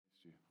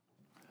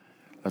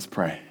Let's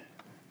pray.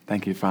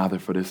 Thank you, Father,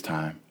 for this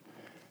time.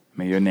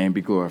 May your name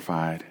be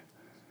glorified.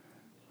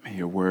 May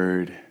your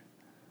word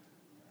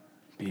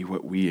be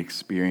what we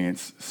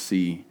experience,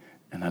 see,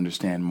 and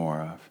understand more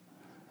of.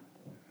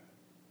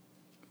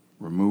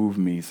 Remove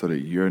me so that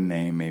your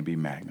name may be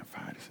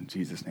magnified. It's in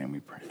Jesus' name we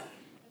pray.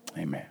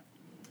 Amen.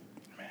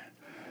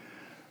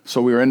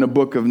 So we are in the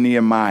book of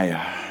Nehemiah,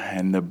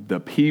 and the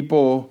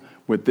people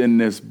within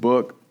this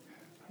book,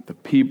 the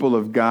people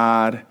of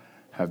God,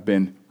 have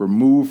been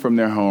removed from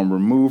their home,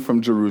 removed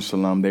from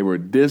Jerusalem. They were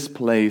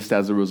displaced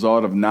as a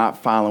result of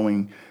not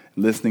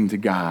listening to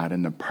God.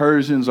 And the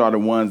Persians are the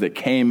ones that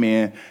came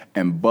in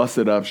and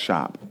busted up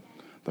shop.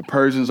 The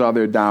Persians are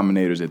their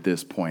dominators at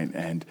this point.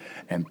 And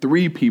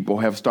three people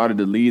have started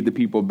to lead the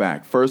people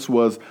back. First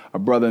was a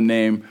brother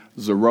named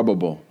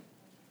Zerubbabel.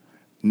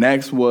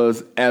 Next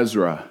was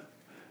Ezra.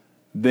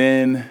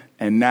 Then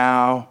and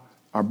now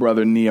our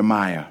brother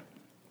Nehemiah.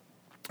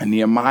 And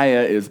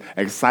Nehemiah is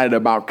excited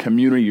about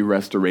community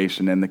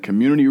restoration, and the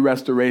community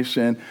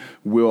restoration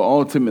will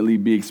ultimately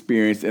be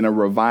experienced in a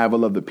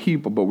revival of the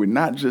people, but we're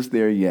not just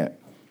there yet.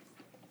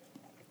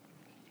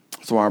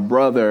 So our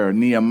brother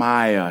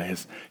Nehemiah,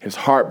 his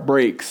heart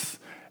breaks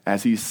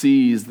as he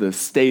sees the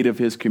state of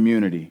his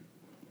community.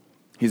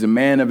 He's a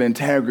man of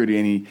integrity,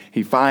 and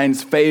he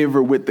finds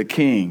favor with the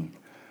king.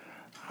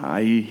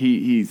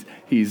 He's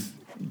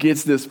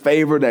gets this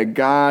favor that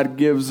God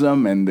gives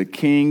him and the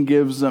king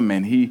gives him,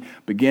 and he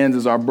begins,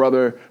 as our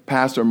brother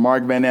Pastor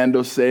Mark Van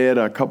Ando said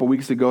a couple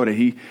weeks ago,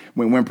 that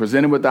when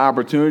presented with the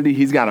opportunity,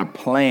 he's got a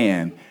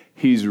plan.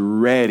 He's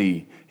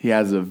ready. He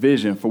has a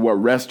vision for what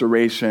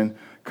restoration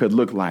could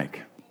look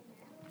like.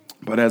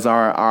 But as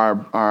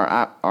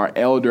our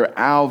elder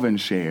Alvin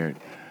shared,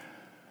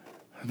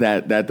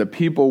 that the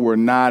people were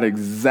not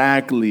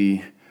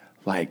exactly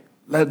like,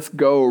 let's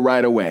go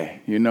right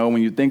away. You know,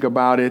 when you think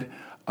about it,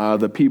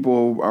 the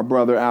people, our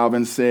brother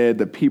Alvin said,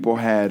 the people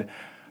had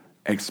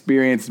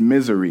experienced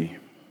misery,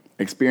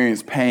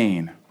 experienced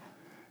pain.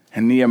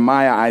 And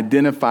Nehemiah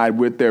identified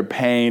with their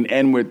pain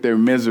and with their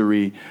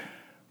misery,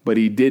 but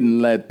he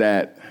didn't let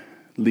that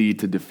lead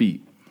to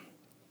defeat.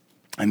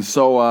 And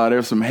so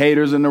there's some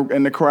haters in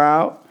the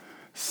crowd.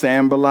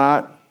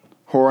 Sanballat,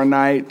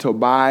 Horonite,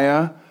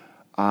 Tobiah.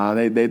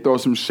 They throw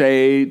some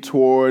shade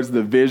towards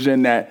the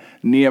vision that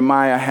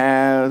Nehemiah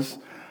has.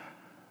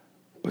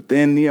 But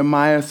then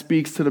Nehemiah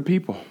speaks to the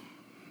people,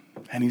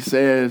 and he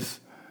says,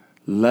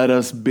 let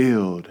us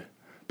build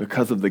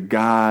because of the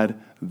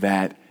God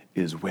that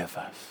is with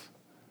us,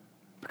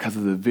 because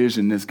of the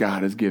vision this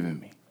God has given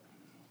me.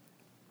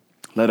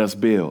 Let us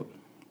build.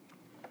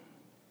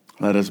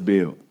 Let us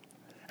build.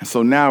 And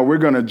so now we're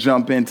going to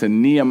jump into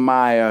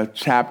Nehemiah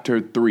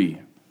chapter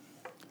 3.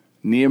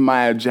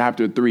 Nehemiah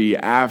chapter 3,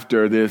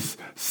 after this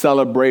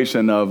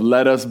celebration of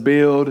let us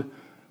build,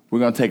 we're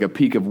going to take a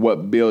peek of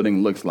what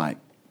building looks like.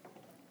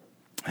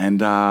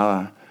 And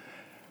let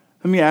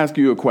me ask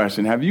you a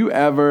question. Have you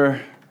ever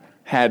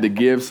had to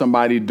give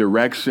somebody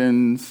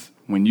directions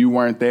when you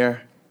weren't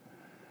there?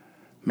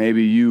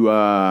 Maybe you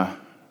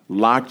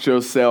locked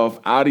yourself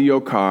out of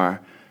your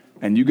car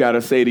and you got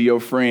to say to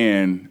your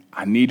friend,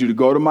 I need you to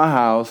go to my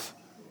house,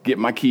 get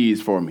my keys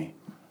for me.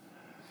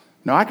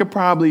 Now, I could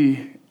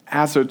probably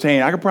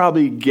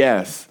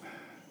guess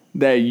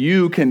that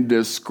you can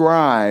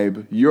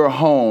describe your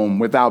home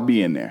without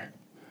being there.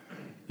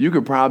 You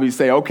could probably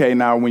say, okay,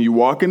 now when you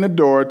walk in the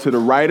door, to the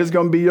right is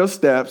going to be your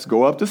steps.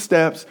 Go up the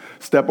steps,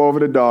 step over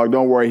the dog.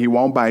 Don't worry, he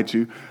won't bite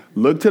you.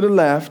 Look to the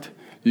left,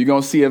 you're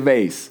going to see a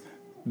vase.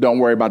 Don't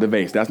worry about the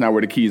vase. That's not where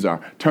the keys are.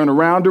 Turn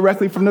around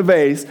directly from the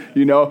vase.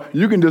 You know,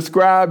 you can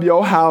describe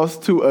your house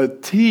to a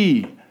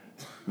T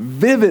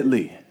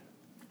vividly.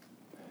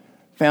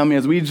 Family,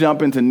 as we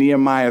jump into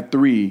Nehemiah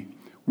 3,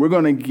 we're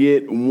going to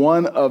get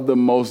one of the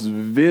most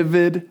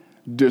vivid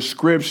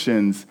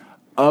descriptions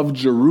of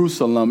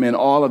Jerusalem in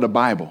all of the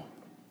Bible.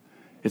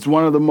 It's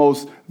one of the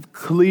most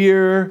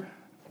clear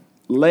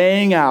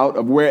laying out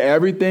of where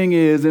everything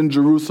is in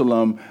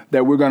Jerusalem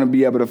that we're going to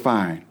be able to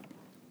find.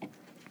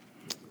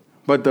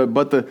 But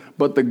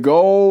the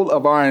goal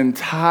of our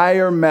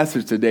entire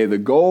message today, the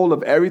goal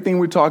of everything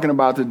we're talking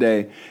about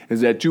today,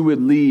 is that you would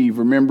leave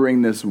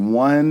remembering this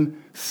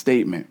one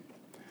statement,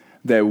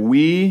 that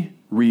we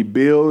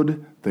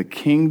rebuild the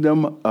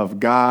kingdom of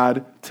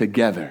God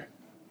together.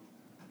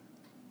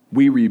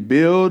 We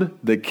rebuild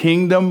the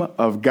kingdom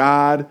of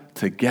God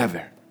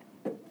together.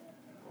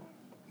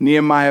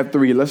 Nehemiah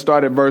 3, let's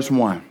start at verse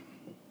 1.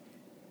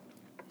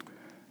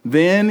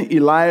 Then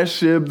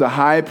Eliashib the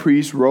high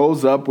priest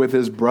rose up with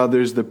his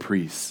brothers the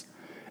priests,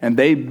 and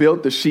they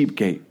built the sheep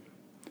gate.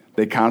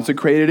 They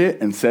consecrated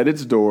it and set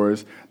its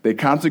doors. They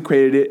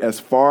consecrated it as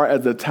far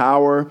as the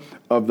Tower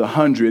of the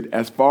 100,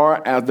 as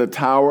far as the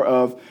Tower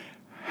of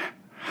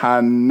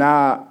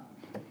Hana.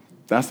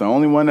 That's the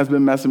only one that's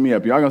been messing me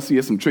up. Y'all gonna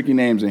see some tricky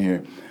names in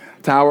here.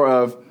 Tower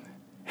of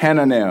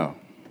Hananel.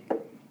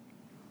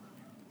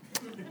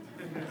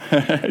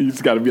 You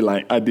just got to be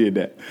like, I did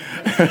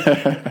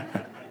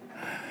that.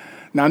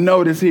 Now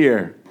notice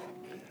here,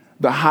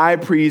 the high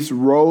priest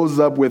rose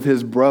up with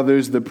his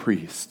brothers, the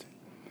priest.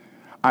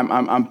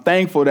 I'm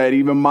thankful that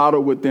even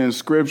modeled within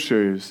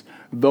scriptures,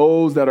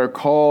 those that are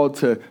called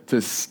to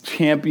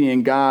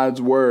champion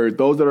God's word,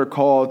 those that are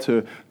called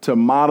to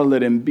model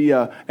it and be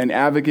an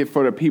advocate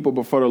for the people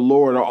before the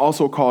Lord are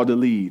also called to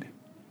lead.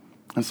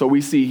 And so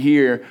we see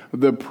here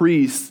the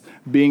priests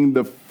being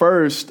the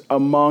first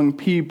among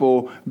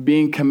people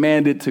being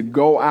commanded to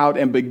go out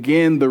and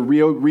begin the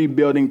real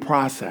rebuilding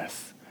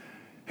process.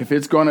 If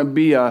it's going to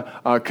be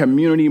a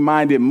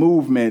community-minded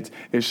movement,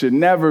 it should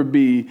never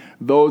be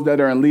those that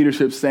are in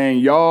leadership saying,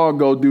 y'all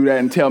go do that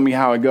and tell me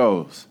how it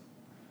goes.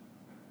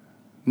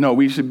 No,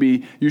 you should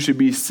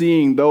be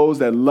seeing those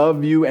that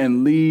love you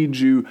and lead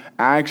you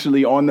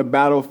actually on the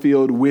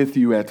battlefield with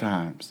you at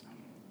times.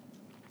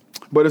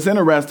 But it's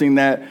interesting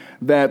that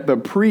the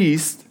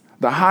priest,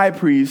 the high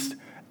priest,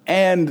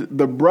 and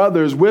the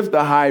brothers with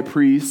the high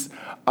priest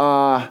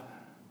were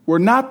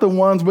not the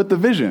ones with the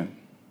vision.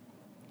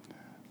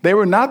 They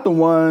were not the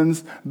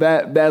ones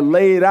that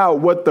laid out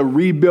what the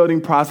rebuilding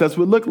process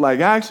would look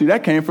like. Actually,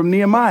 that came from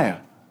Nehemiah.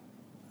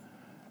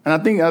 And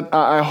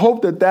I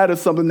hope that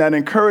is something that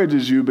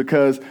encourages you,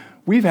 because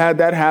we've had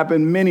that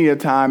happen many a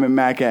time in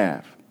Mac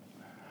Ave.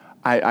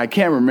 I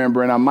can't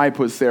remember, and I might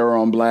put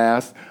Sarah on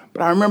blast,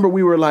 but I remember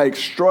we were like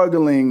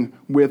struggling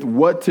with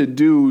what to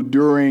do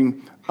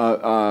during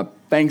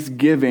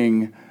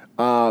Thanksgiving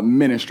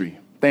ministry,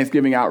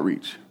 Thanksgiving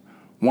outreach.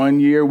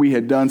 One year we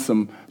had done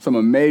some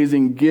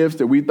amazing gifts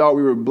that we thought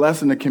we were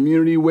blessing the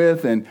community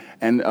with, and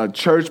a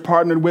church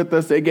partnered with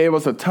us. They gave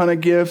us a ton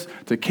of gifts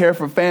to care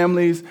for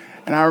families.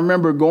 And I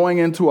remember going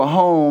into a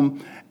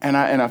home and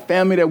a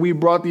family that we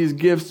brought these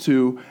gifts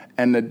to,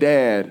 and the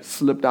dad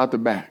slipped out the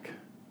back.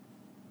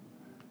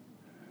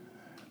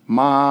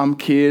 Mom,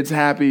 kids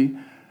happy.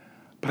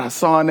 But I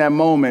saw in that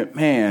moment,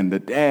 man, the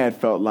dad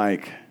felt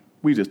like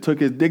we just took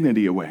his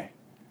dignity away.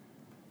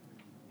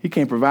 He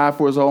can't provide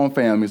for his own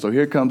family, so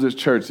here comes this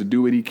church to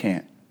do what he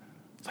can't.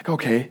 It's like,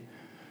 okay,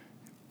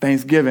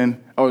 Thanksgiving.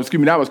 Oh,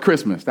 excuse me, that was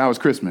Christmas. I was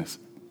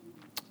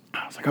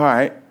like, all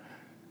right,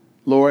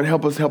 Lord,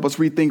 help us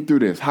rethink through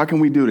this. How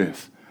can we do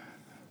this?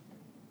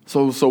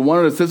 So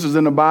one of the sisters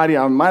in the body,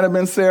 I might have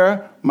been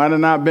Sarah, might have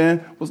not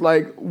been, was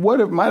like,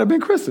 what if, might have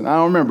been Kristen, I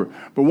don't remember.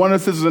 But one of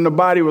the sisters in the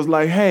body was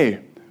like,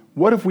 hey,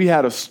 what if we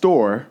had a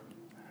store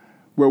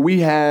where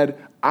we had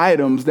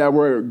items that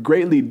were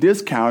greatly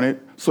discounted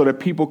so that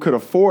people could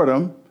afford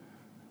them,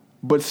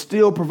 but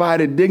still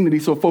provided dignity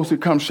so folks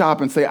could come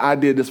shop and say, I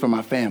did this for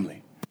my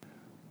family.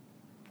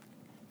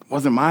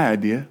 Wasn't my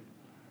idea.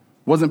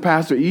 Wasn't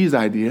Pastor E's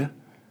idea.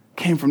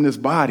 Came from this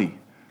body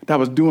that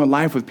was doing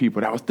life with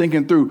people, that was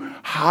thinking through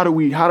how do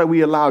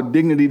we allow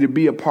dignity to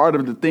be a part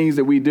of the things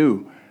that we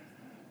do.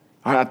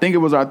 I think it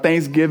was our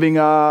Thanksgiving,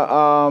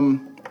 not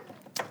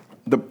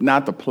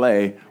the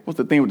play. What's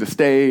the thing with the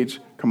stage?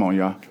 Come on,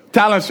 y'all.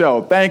 Talent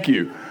show. Thank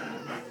you.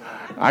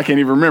 I can't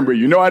even remember.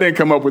 You know I didn't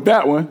come up with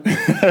that one.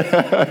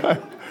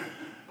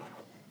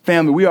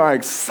 Family, we are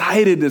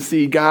excited to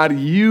see God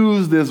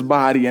use this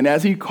body. And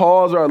as he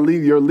calls your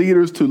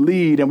leaders to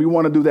lead, and we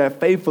want to do that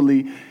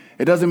faithfully,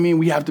 it doesn't mean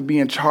we have to be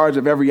in charge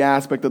of every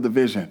aspect of the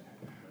vision.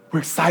 We're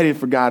excited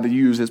for God to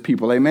use his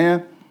people.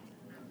 Amen?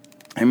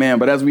 Amen.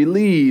 But as we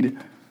lead,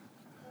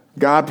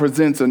 God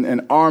presents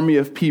an army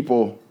of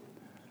people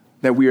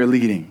that we are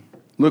leading.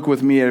 Look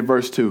with me at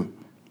verse 2.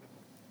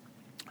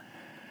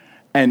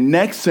 And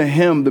next to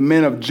him, the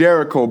men of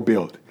Jericho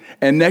built.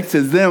 And next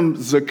to them,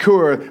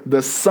 Zakur,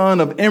 the son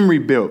of Imri,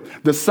 built.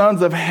 The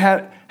sons of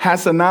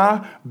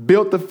Hassanah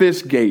built the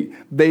fish gate.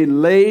 They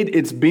laid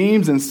its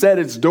beams and set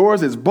its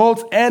doors, its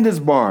bolts, and its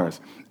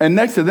bars. And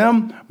next to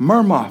them,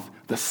 Mermoth,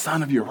 the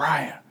son of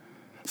Uriah,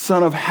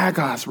 son of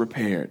Haggaz,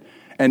 repaired.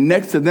 And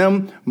next to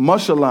them,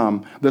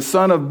 Meshullam, the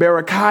son of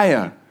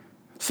Berechiah,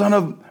 son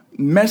of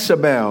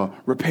Meshabel,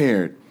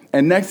 repaired.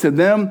 And next to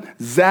them,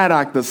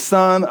 Zadok, the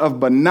son of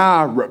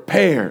Banah,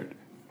 repaired.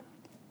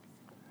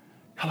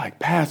 I'm like,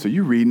 Pastor,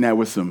 you reading that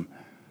with some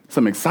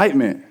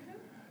excitement.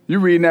 You're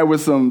reading that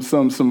with some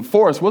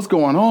force. What's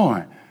going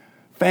on?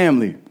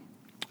 Family,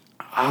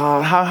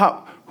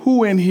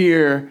 who in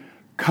here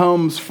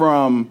comes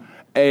from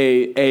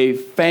a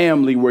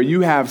family where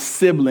you have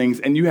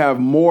siblings and you have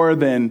 4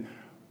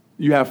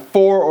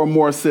 or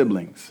more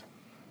siblings?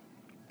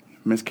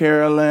 Miss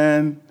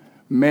Carolyn,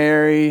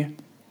 Mary,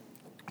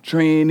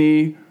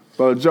 Trini,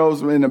 Brother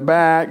Joseph in the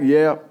back.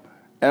 Yep.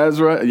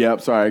 Ezra.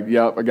 Yep. Sorry.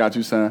 Yep. I got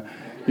you, son.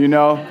 You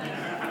know,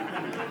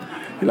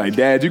 you're like,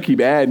 Dad, you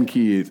keep adding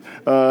kids.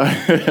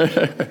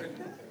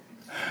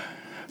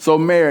 So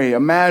Mary,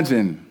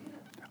 imagine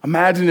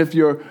if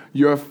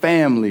your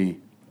family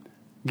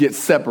gets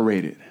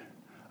separated.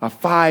 A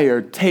fire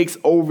takes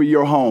over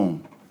your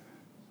home.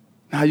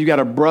 Now you got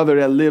a brother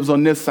that lives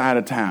on this side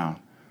of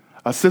town,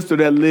 a sister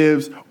that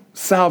lives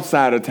south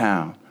side of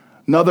town,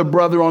 another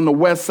brother on the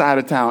west side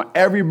of town.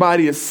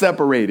 Everybody is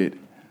separated.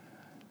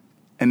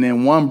 And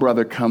then one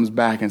brother comes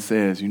back and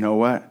says, you know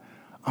what?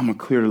 I'm going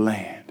to clear the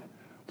land,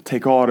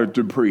 take all the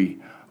debris,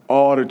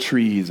 all the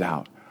trees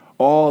out,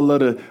 all of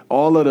the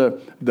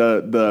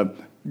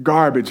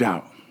garbage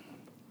out.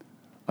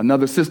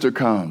 Another sister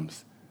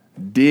comes,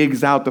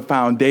 digs out the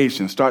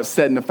foundation, starts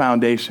setting the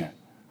foundation.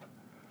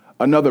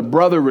 Another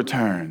brother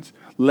returns,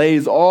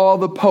 lays all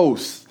the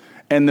posts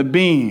and the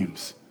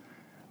beams.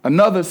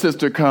 Another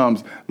sister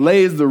comes,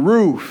 lays the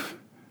roof.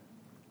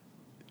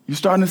 You're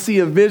starting to see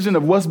a vision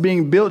of what's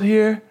being built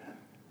here.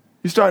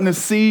 You're starting to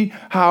see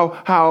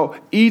how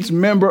each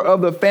member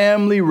of the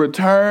family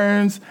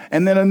returns,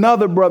 and then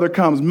another brother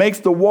comes, makes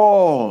the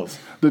walls,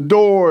 the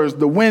doors,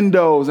 the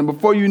windows, and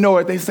before you know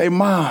it, they say,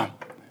 Mom,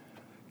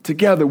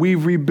 together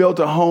we've rebuilt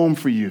a home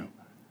for you.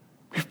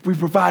 We've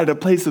provided a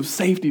place of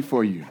safety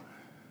for you.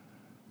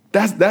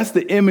 That's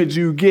the image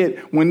you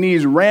get when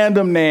these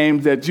random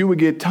names that you would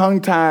get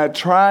tongue-tied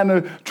trying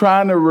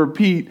to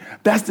repeat.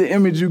 That's the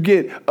image you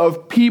get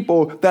of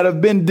people that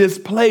have been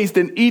displaced,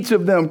 and each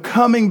of them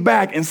coming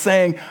back and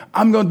saying,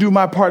 I'm going to do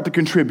my part to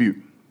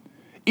contribute.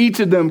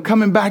 Each of them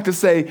coming back to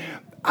say,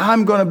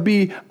 I'm going to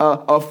be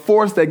a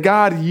force that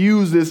God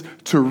uses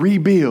to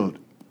rebuild.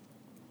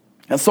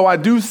 And so I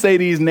do say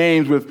these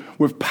names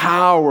with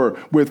power,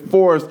 with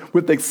force,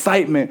 with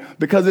excitement,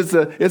 because it's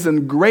a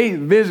great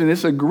vision.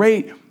 It's a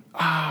great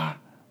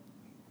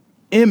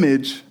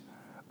image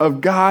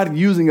of God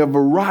using a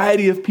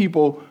variety of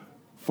people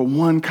for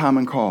one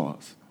common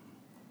cause.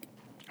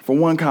 For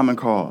one common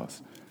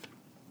cause.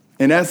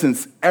 In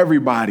essence,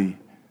 everybody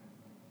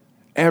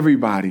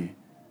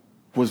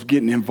was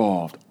getting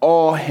involved.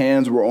 All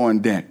hands were on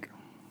deck.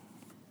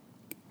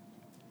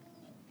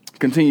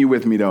 Continue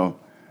with me, though,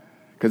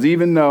 because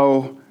even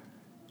though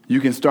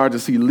you can start to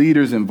see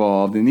leaders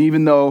involved, and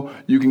even though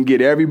you can get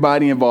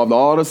everybody involved,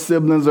 all the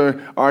siblings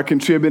are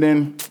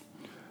contributing,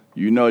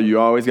 you know you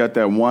always got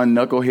that one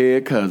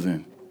knucklehead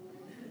cousin,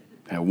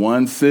 that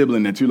one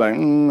sibling that you're like, I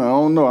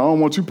don't know. I don't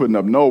want you putting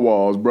up no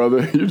walls,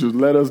 brother. You just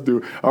let us do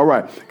it. All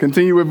right,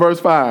 continue with verse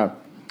 5.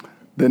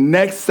 The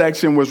next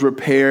section was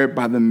repaired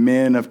by the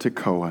men of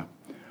Tekoa,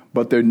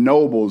 but their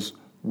nobles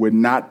would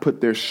not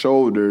put their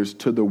shoulders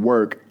to the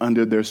work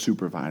under their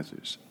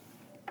supervisors.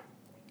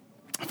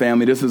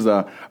 Family, this is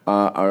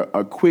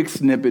a quick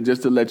snippet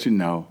just to let you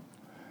know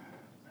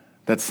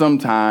that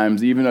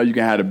sometimes, even though you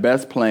can have the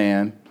best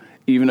plan,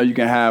 even though you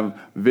can have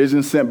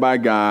vision sent by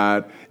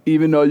God,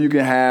 even though you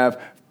can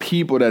have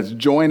people that's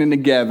joining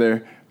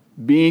together,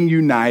 being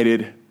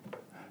united,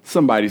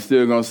 somebody's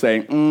still going to say,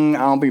 I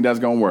don't think that's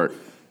going to work.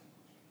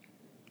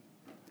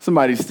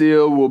 Somebody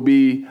still will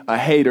be a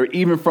hater,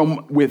 even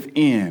from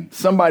within.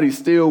 Somebody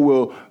still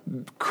will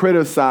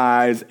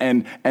criticize.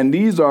 And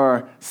these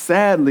are,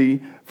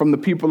 sadly, from the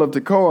people of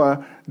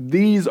Tekoa,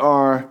 these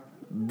are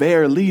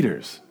their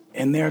leaders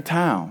in their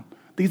town.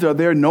 These are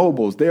their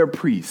nobles, their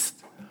priests.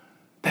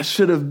 That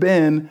should have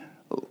been,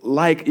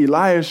 like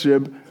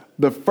Eliashib,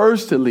 the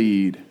first to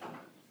lead,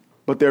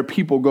 but their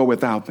people go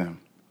without them.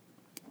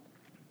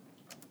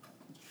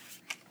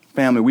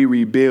 Family, we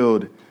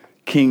rebuild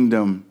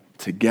kingdom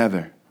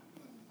together.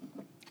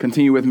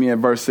 Continue with me at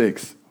verse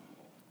 6.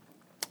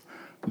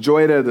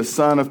 Joiada, the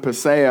son of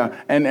Paseah,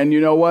 and you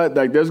know what?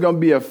 Like, there's going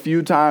to be a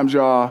few times,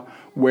 y'all,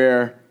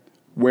 where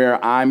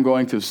I'm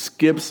going to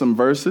skip some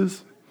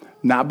verses,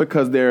 not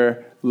because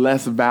they're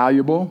less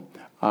valuable,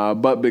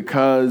 but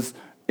because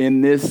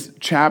in this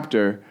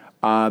chapter,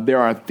 there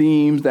are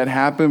themes that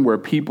happen where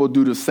people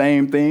do the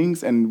same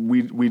things, and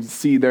we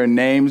see their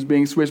names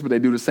being switched, but they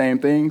do the same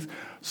things.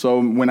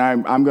 So when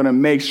I'm going to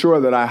make sure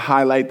that I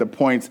highlight the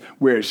points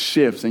where it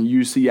shifts and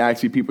you see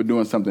actually people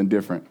doing something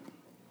different.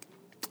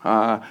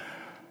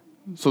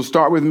 So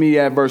start with me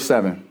at verse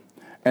 7.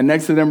 And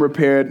next to them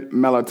repaired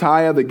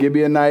Melatiah the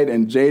Gibeonite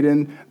and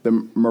Jadon the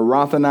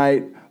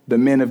Marathonite, the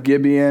men of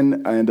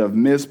Gibeon and of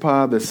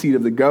Mizpah, the seat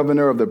of the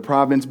governor of the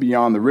province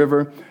beyond the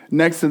river.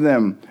 Next to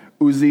them,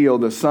 Uzziel,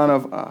 the son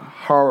of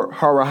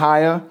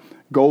Harahiah,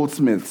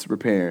 goldsmiths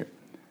repaired.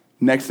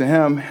 Next to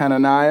him,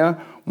 Hananiah,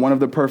 one of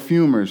the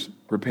perfumers,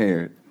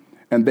 repaired.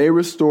 And they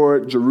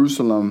restored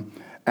Jerusalem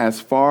as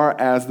far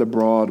as the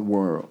broad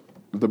wall.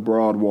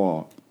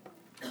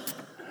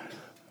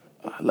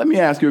 Let me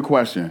ask you a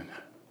question.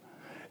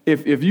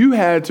 If you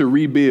had to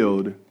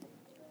rebuild,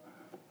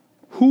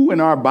 who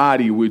in our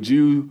body would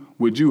you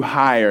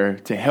hire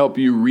to help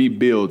you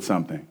rebuild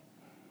something?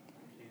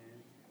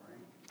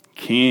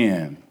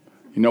 Ken.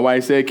 You know why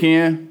he said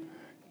Ken?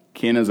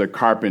 Ken is a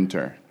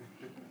carpenter.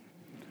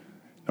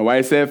 And why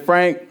he said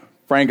Frank?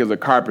 Frank is a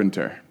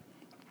carpenter.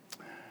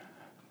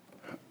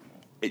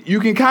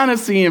 You can kind of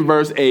see in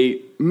verse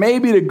 8,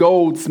 maybe the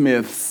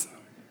goldsmiths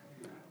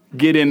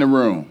get in the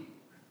room.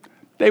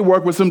 They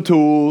work with some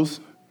tools,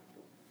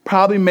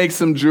 probably make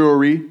some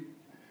jewelry.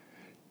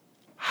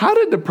 How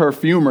did the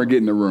perfumer get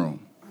in the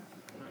room?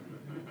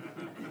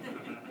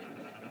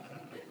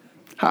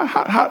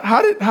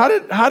 How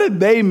did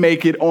they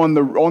make it on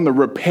the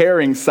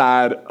repairing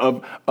side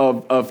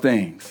of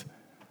things?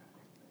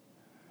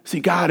 See,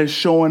 God is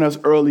showing us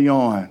early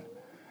on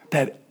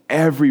that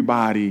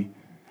everybody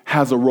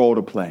has a role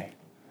to play.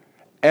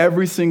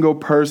 Every single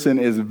person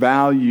is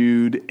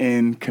valued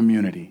in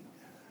community.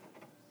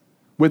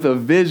 With a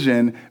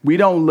vision, we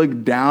don't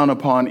look down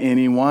upon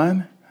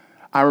anyone.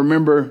 I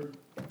remember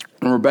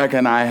when Rebecca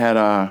and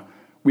I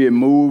we had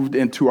moved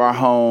into our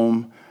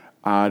home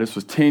This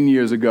was 10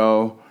 years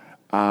ago.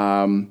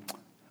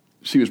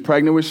 She was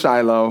pregnant with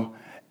Shiloh,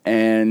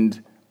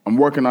 and I'm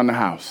working on the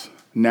house.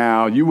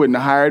 Now, you wouldn't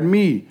have hired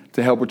me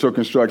to help with your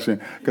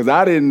construction because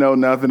I didn't know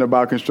nothing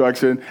about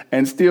construction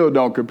and still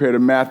don't compare to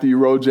Matthew,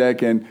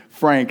 Rojek, and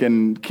Frank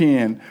and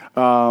Ken.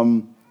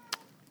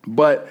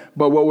 But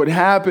what would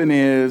happen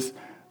is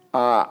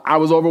I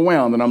was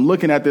overwhelmed, and I'm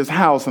looking at this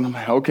house, and I'm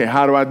like, okay,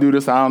 how do I do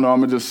this? I don't know. I'm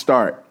going to just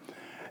start.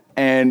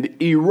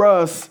 And E.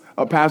 Russ,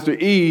 Pastor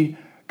E,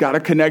 got a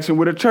connection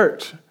with a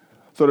church.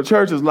 So the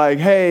church is like,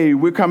 hey,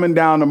 we're coming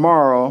down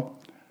tomorrow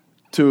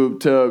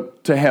to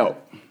help.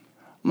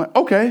 I'm like,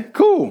 okay,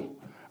 cool.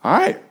 All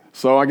right.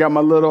 So I got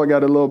a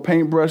little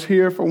paintbrush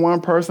here for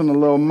one person, a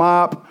little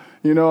mop.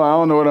 You know, I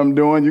don't know what I'm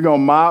doing. You're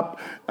going to mop?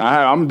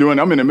 I'm in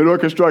the middle of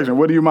construction.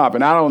 What are you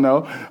mopping? I don't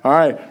know. All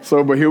right.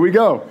 So, but here we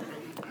go.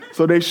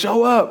 So they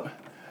show up,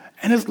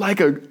 and it's like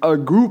a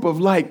group of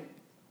like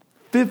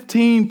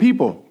 15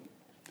 people.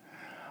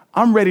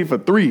 I'm ready for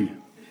 3.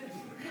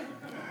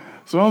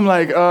 So I'm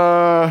like,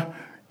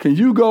 can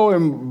you go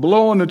and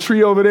blow on the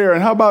tree over there?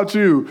 And how about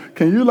you?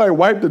 Can you like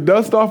wipe the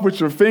dust off with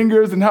your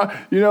fingers? And how,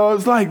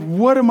 it's like,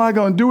 what am I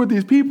going to do with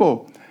these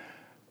people?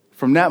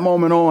 From that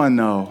moment on,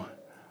 though,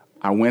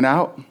 I went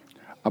out,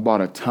 I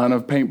bought a ton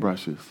of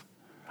paintbrushes.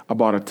 I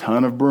bought a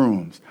ton of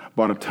brooms,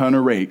 bought a ton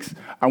of rakes.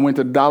 I went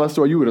to the dollar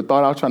store. You would have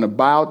thought I was trying to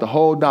buy out the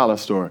whole dollar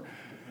store.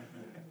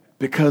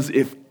 Because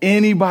if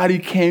anybody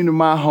came to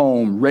my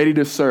home ready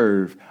to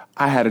serve,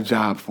 I had a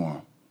job for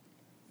them.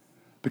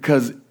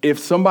 Because if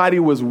somebody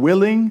was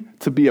willing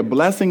to be a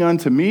blessing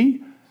unto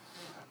me,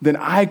 then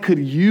I could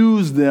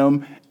use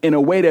them in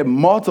a way that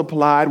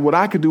multiplied what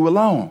I could do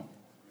alone.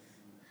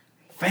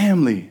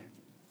 Family,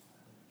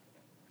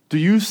 do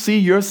you see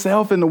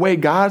yourself in the way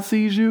God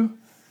sees you?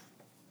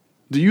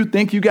 Do you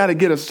think you got to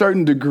get a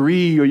certain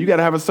degree, or you got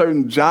to have a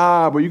certain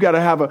job, or you got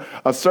to have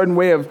a certain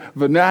way of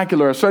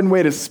vernacular, a certain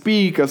way to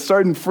speak, a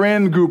certain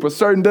friend group, a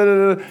certain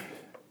da-da-da?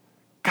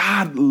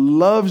 God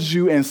loves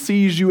you and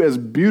sees you as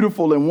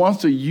beautiful and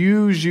wants to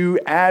use you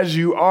as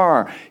you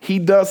are. He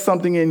does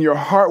something in your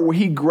heart where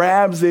he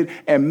grabs it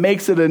and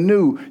makes it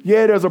anew.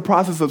 Yeah, there's a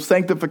process of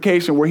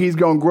sanctification where he's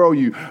going to grow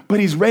you, but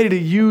he's ready to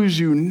use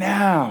you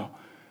now.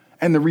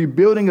 And the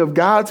rebuilding of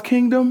God's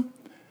kingdom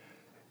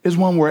is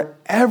one where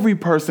every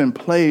person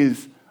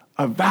plays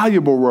a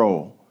valuable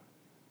role.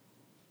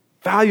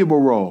 Valuable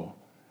role.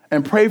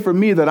 And pray for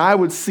me that I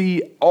would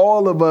see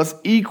all of us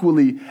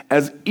equally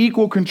as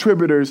equal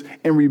contributors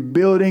in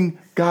rebuilding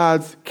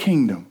God's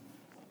kingdom.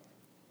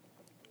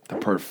 The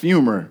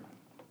perfumer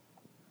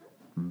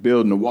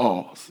building the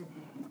walls.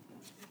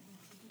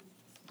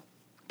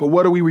 But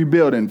what are we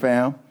rebuilding,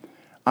 fam?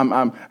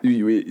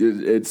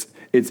 It's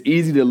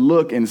easy to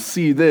look and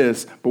see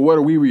this, but what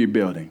are we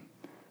rebuilding?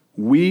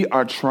 We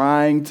are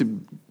trying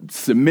to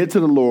submit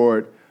to the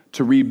Lord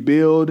to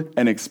rebuild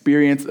an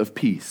experience of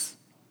peace.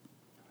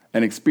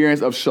 An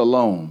experience of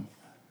shalom.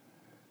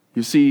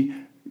 You see,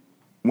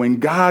 when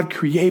God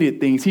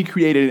created things, he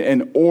created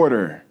an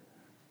order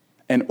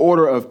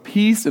of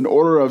peace, an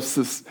order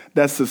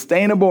that's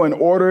sustainable, an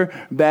order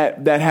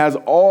that has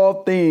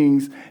all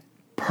things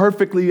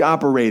perfectly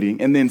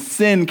operating. And then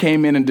sin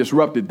came in and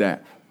disrupted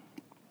that.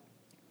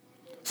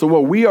 So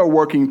what we are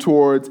working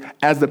towards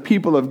as the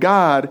people of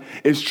God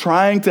is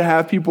trying to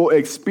have people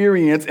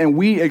experience, and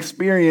we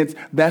experience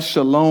that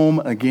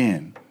shalom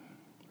again.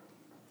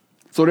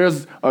 So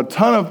there's a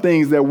ton of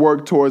things that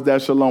work towards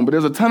that shalom, but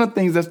there's a ton of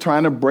things that's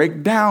trying to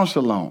break down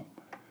shalom.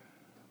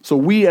 So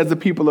we as the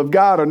people of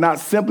God are not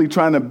simply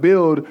trying to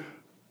build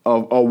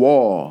a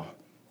wall.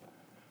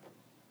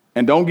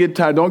 And don't get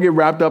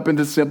wrapped up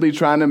into simply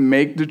trying to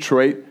make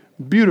Detroit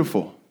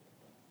beautiful.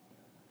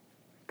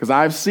 Because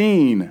I've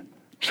seen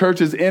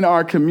churches in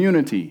our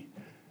community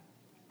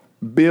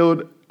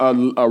build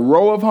a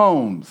row of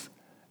homes,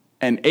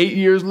 and 8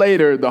 years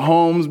later, the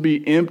homes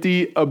be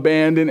empty,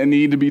 abandoned, and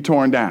need to be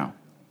torn down.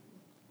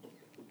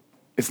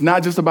 It's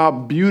not just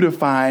about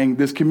beautifying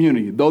this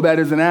community, though that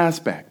is an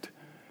aspect.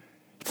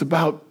 It's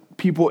about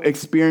people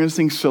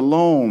experiencing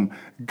shalom,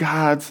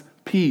 God's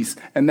peace.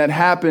 And that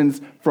happens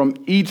from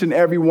each and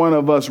every one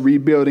of us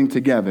rebuilding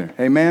together.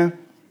 Amen?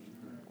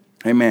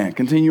 Amen.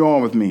 Continue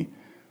on with me.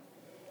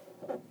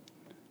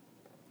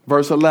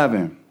 Verse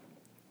 11.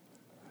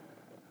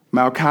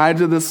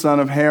 Malchijah the son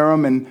of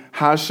Haram and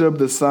Hashub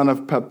the son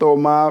of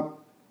Pathomab,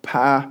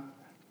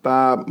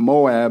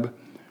 Moab,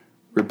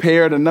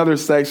 repaired another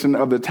section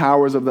of the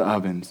towers of the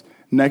ovens.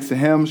 Next to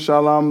him,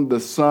 Shallum, the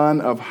son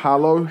of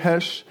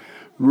Halohesh,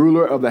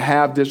 ruler of the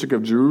half district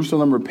of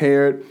Jerusalem,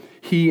 repaired,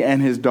 he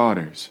and his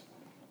daughters.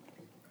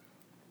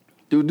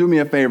 Do me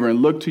a favor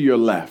and look to your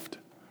left.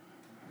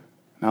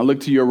 Now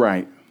look to your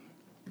right.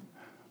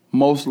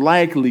 Most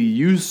likely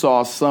you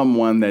saw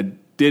someone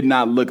that did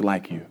not look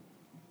like you.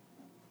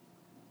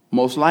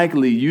 Most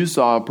likely you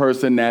saw a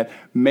person that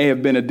may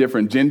have been a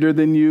different gender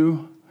than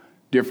you,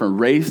 different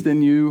race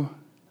than you.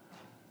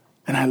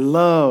 And I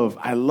love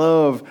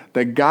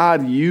that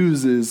God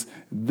uses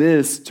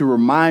this to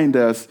remind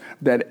us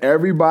that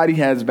everybody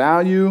has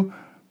value,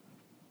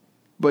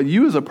 but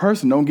you as a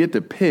person don't get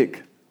to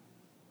pick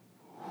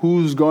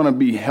who's going to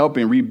be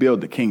helping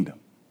rebuild the kingdom.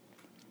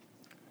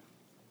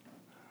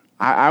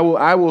 I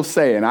will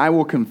say, and I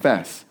will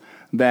confess,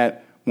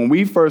 that when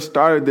we first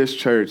started this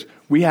church,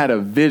 we had a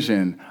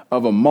vision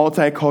of a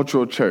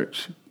multicultural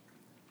church.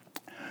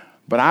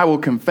 But I will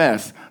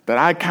confess that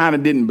I kind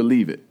of didn't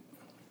believe it.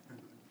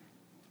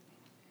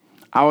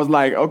 I was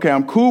like, okay,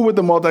 I'm cool with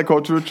the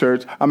multicultural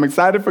church. I'm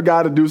excited for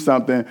God to do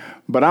something,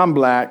 but I'm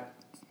black.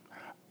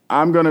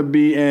 I'm going to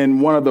be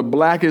in one of the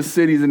blackest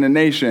cities in the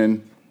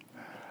nation.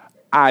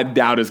 I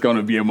doubt it's going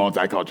to be a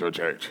multicultural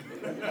church.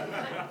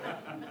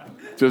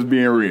 Just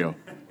being real.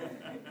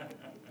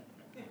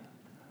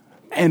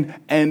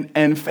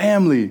 And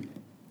family,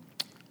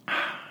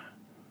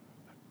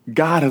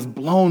 God has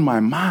blown my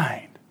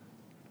mind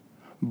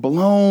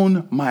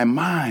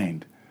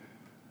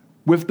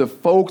with the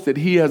folks that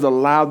he has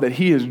allowed, that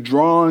he has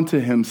drawn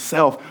to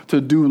himself to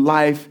do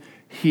life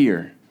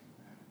here.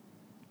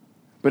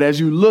 But as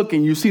you look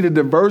and you see the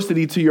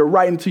diversity to your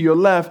right and to your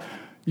left,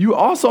 you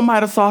also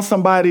might have saw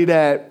somebody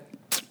that,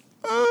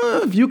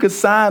 if you could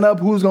sign up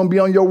who's going to be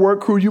on your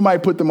work crew, you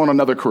might put them on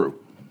another crew.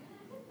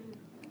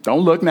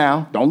 Don't look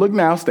now. Don't look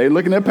now. Stay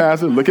looking at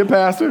Pastor. Look at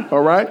Pastor,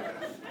 all right?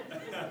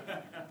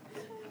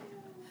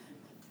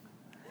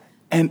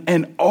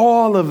 And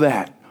all of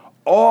that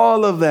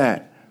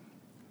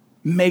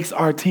makes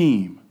our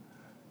team.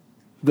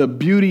 The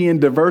beauty and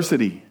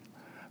diversity,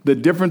 the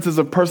differences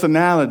of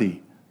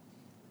personality.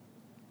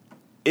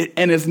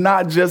 And it's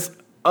not just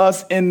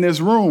us in this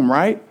room,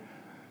 right?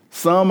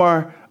 Some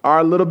are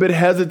a little bit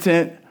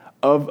hesitant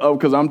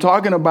because I'm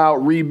talking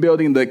about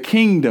rebuilding the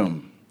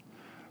kingdom.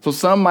 So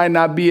some might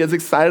not be as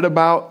excited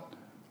about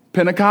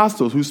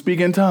Pentecostals who speak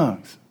in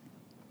tongues.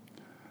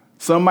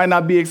 Some might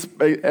not be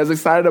as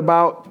excited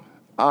about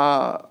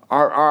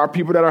our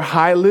people that are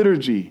high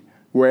liturgy,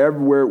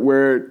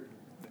 where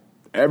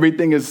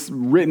everything is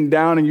written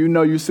down and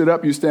you sit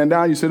up, you stand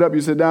down, you sit up,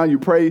 you sit down, you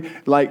pray.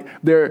 Like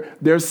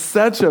there's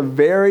such a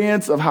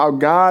variance of how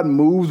God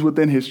moves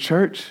within his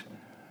church.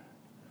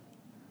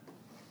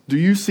 Do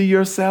you see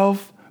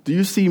yourself? Do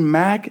you see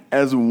Mac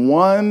as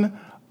one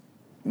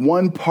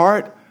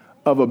part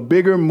of a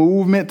bigger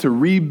movement to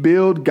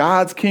rebuild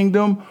God's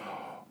kingdom?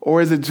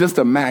 Or is it just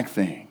a Mac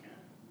thing?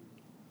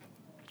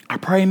 I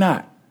pray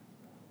not.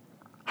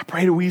 I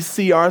pray that we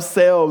see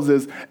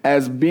ourselves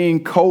as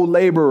being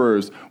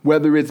co-laborers,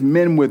 whether it's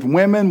men with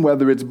women,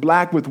 whether it's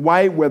black with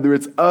white, whether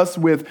it's us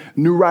with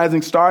New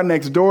Rising Star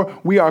next door.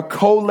 We are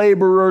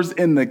co-laborers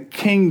in the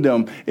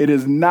kingdom. It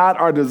is not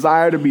our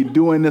desire to be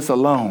doing this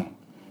alone.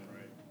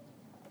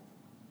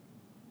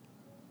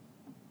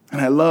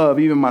 And I love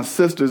even my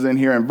sisters in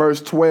here in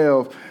verse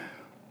 12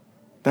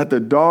 that the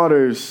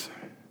daughters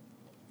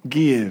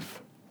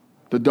give.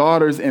 The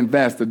daughters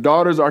invest. The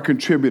daughters are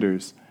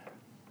contributors.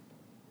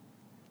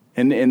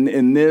 And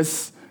in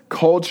this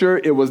culture,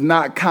 it was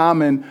not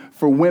common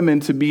for women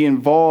to be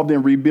involved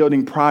in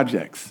rebuilding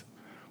projects.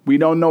 We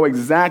don't know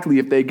exactly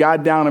if they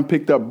got down and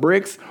picked up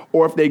bricks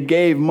or if they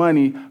gave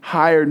money,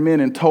 hired men,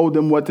 and told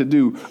them what to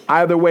do.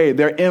 Either way,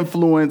 their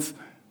influence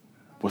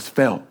was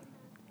felt.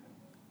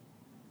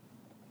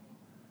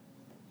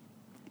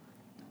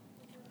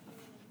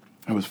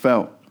 It was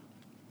felt.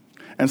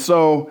 And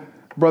so,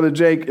 Brother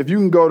Jake, if you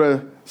can go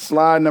to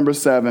slide number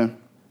 7.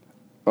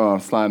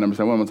 Slide number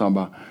 7. What am I talking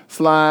about?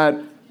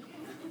 Slide.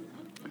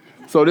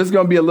 So this is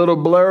going to be a little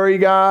blurry,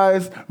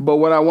 guys. But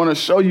what I want to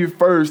show you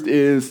first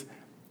is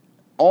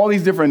all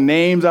these different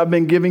names I've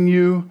been giving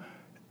you.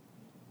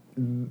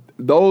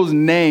 Those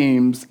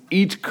names,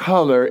 each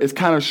color is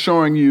kind of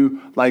showing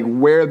you like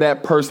where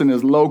that person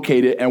is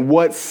located and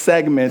what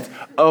segment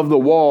of the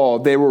wall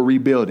they were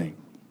rebuilding.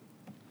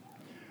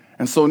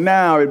 And so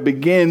now it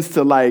begins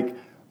to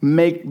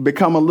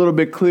become a little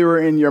bit clearer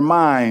in your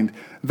mind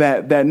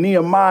that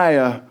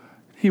Nehemiah,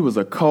 he was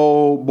a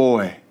cold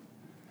boy.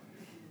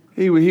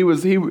 He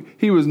was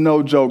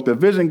no joke. The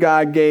vision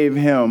God gave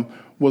him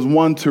was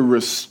one to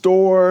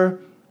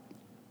restore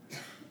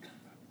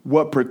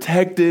what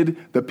protected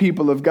the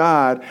people of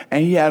God,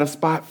 and he had a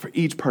spot for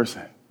each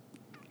person.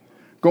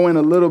 Going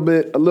a little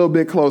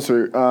bit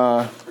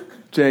closer,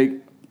 Jake.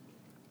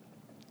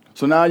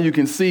 So now you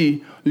can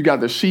see you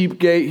got the sheep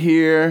gate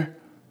here,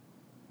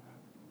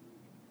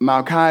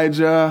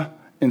 Malchijah,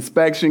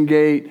 inspection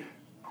gate.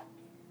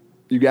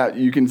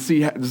 You can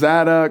see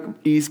Zadok,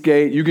 East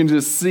Gate. You can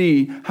just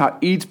see how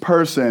each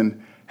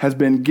person has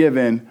been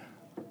given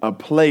a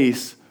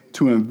place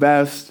to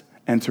invest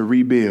and to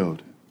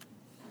rebuild.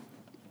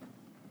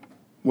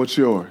 What's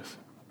yours?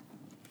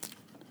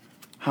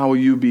 How will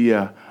you be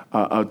a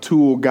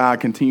tool God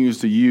continues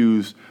to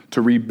use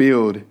to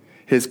rebuild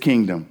his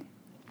kingdom?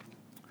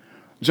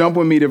 Jump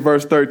with me to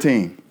verse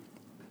 13.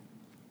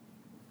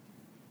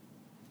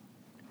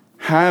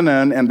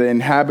 Hanun and the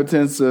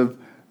inhabitants of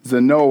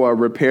Zanoah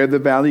repaired the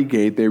valley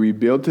gate. They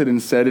rebuilt it and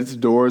set its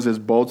doors, its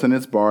bolts, and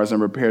its bars,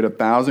 and repaired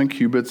 1,000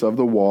 cubits of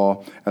the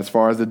wall as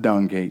far as the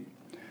dung gate.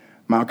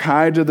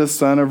 Malchijah, the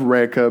son of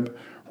Rechab,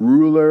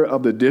 ruler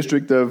of the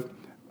district of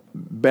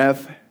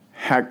Beth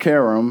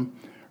Hakerem,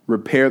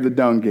 repaired the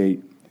dung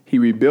gate. He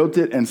rebuilt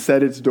it and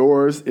set its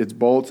doors, its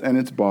bolts, and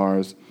its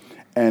bars.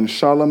 And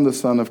Shallum, the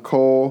son of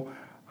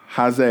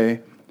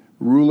Kol-Hazeh,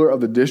 ruler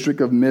of the district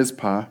of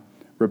Mizpah,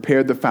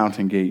 repaired the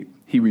fountain gate.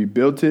 He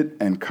rebuilt it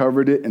and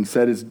covered it and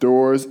set its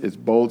doors, its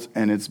bolts,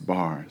 and its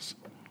bars.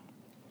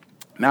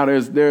 Now,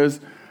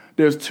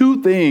 there's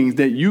two things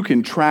that you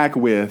can track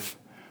with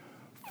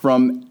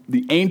from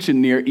the ancient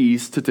Near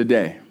East to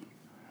today.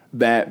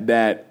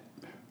 That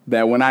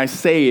when I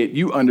say it,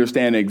 you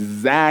understand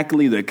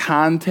exactly the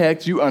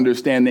context. You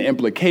understand the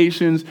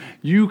implications.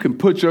 You can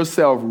put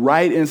yourself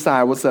right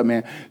inside. What's up,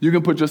 man? You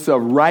can put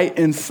yourself right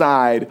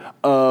inside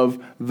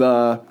of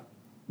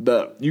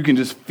you can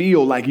just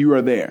feel like you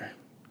are there.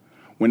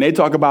 When they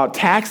talk about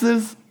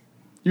taxes,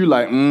 you're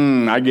like,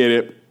 I get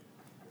it.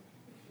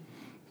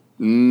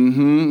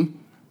 A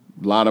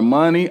lot of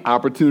money,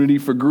 opportunity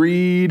for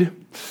greed.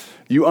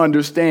 You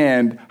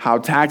understand how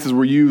taxes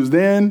were used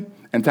then,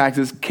 and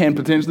taxes can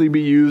potentially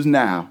be used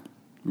now.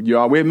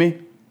 Y'all with me?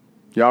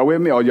 Y'all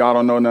with me? Or y'all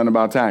don't know nothing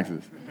about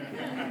taxes?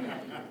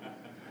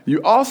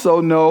 You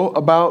also know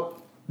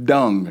about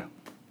dung.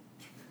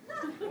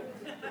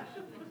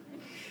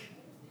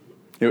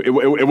 It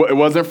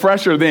wasn't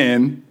fresher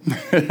then.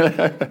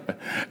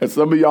 And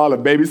some of y'all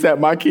have babysat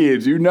my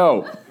kids. You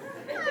know.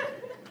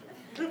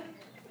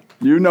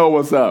 You know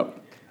what's up.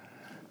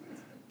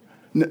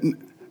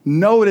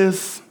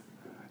 Notice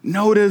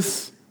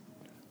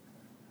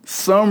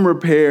some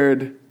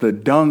repaired the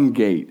dung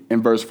gate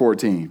in verse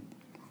 14.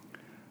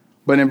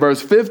 But in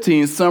verse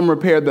 15, some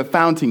repaired the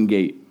fountain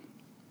gate.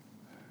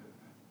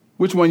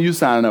 Which one you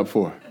signing up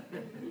for?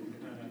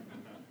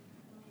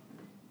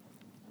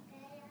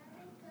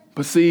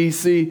 But see,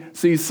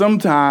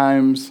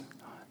 sometimes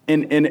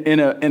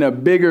in a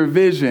bigger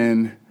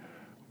vision,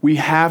 we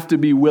have to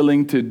be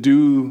willing to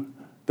do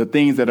the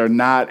things that are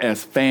not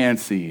as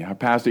fancy. Our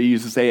pastor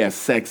used to say as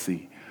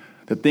sexy.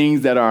 The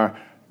things that are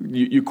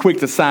you're quick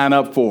to sign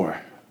up for.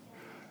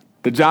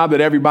 The job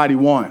that everybody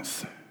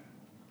wants.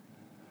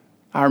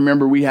 I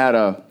remember we had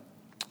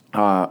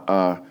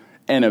an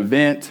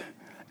event,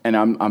 and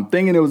I'm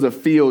thinking it was a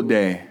field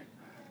day.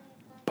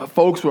 But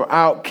folks were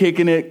out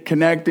kicking it,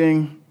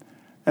 connecting.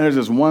 And there's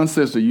just one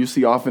sister you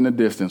see off in the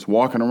distance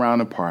walking around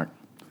the park,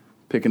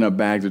 picking up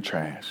bags of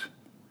trash,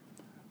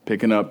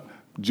 picking up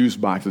juice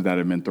boxes that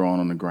have been thrown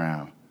on the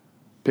ground,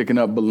 picking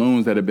up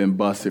balloons that have been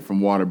busted from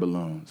water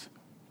balloons.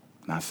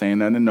 Not saying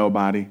nothing to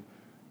nobody,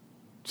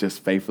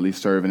 just faithfully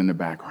serving in the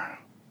background.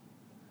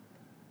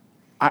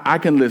 I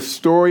can list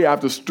story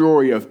after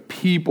story of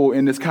people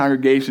in this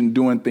congregation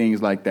doing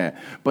things like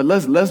that. But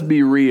let's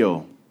be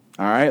real,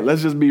 all right?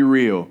 Let's just be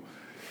real.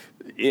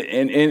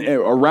 In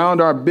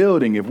around our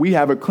building, if we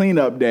have a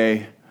cleanup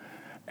day,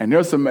 and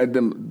there's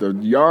the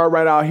yard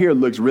right out here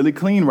looks really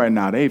clean right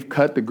now. They've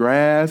cut the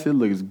grass. It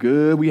looks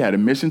good. We had a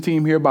mission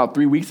team here about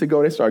 3 weeks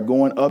ago. They started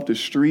going up the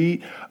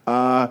street.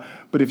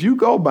 But if you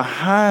go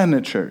behind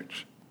the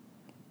church,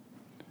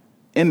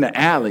 in the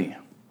alley,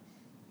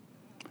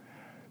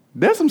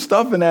 there's some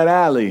stuff in that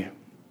alley.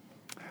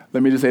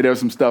 Let me just say there's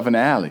some stuff in the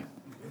alley.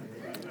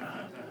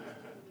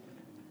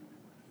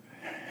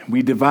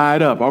 We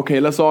divide up.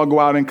 Okay, let's all go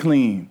out and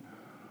clean.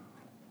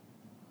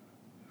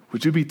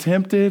 Would you be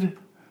tempted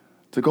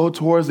to go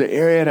towards the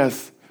area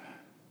that's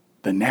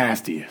the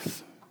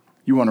nastiest?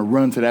 You want to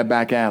run to that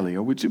back alley?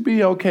 Or would you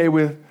be okay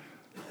with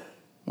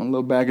one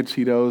little bag of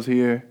Cheetos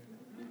here,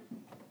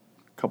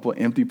 a couple of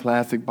empty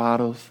plastic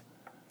bottles?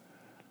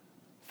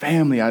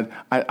 Family,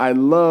 I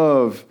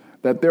love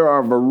that there are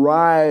a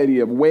variety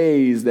of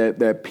ways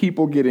that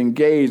people get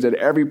engaged, that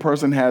every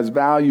person has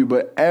value,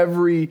 but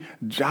every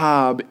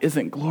job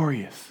isn't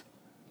glorious.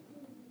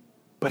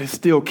 But it's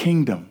still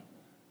kingdom.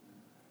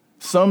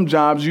 Some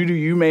jobs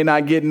you may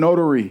not get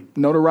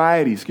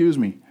notoriety.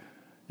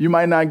 You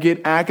might not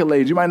get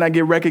accolades. You might not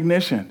get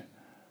recognition.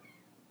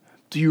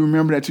 Do you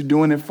remember that you're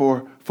doing it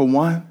for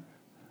one?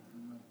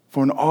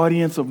 For an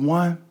audience of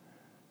one?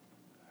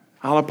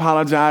 I'll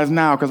apologize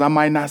now because I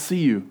might not see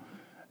you.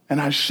 And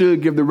I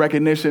should give the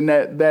recognition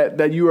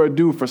that you are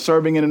due for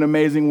serving in an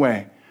amazing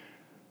way.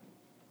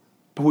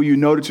 But will you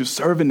know that you're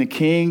serving the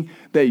King,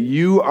 that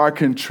you are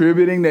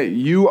contributing, that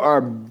you are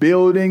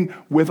building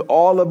with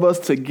all of us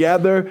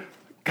together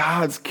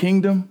God's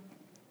kingdom?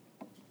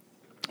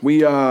 We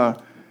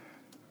had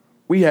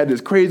this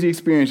crazy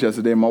experience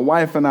yesterday. My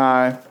wife and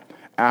I,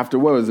 after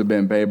what has it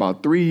been, babe?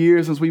 About 3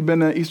 years since we've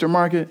been to Easter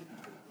Market?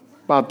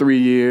 About 3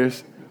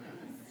 years.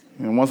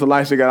 And once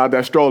Elisha got out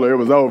that stroller, it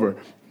was over.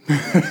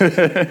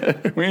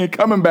 We ain't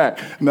coming back.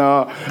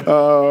 No.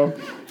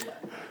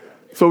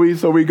 So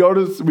we go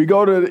to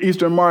the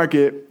Eastern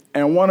Market,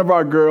 and one of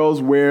our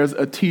girls wears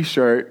a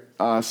T-shirt,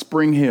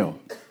 Spring Hill.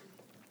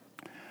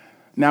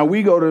 Now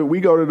we go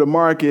to the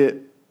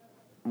market.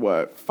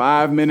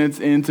 5 minutes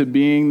into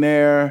being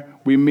there,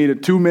 we meet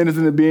at 2 minutes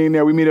into being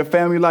there. We meet a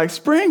family like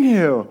Spring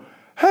Hill.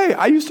 Hey,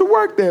 I used to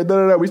work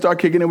there. We start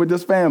kicking it with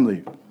this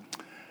family.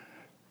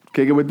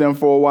 Kick it with them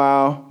for a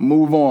while,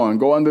 move on,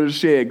 go under the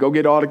shed, go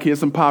get all the kids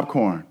some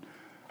popcorn.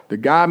 The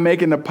guy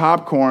making the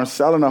popcorn,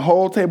 selling a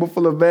whole table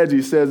full of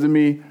veggies, says to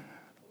me,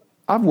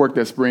 I've worked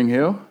at Spring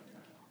Hill.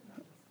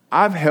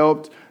 I've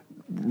helped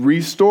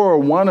restore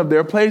one of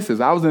their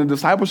places. I was in a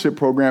discipleship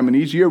program, and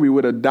each year we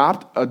would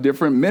adopt a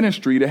different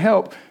ministry to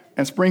help,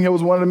 and Spring Hill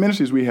was one of the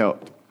ministries we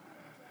helped.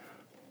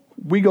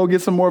 We go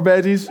get some more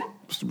veggies,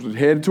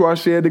 head to our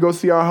shed to go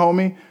see our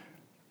homie.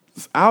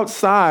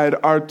 Outside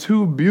are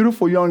two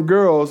beautiful young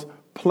girls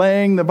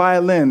playing the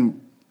violin,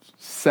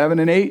 7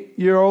 and 8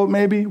 year old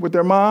maybe, with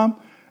their mom.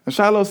 And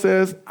Shiloh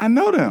says, I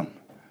know them.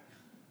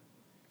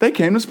 They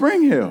came to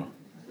Spring Hill.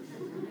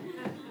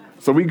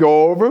 So we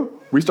go over,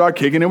 we start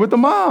kicking it with the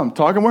mom,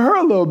 talking with her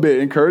a little bit,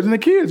 encouraging the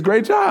kids.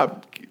 Great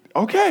job.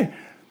 Okay.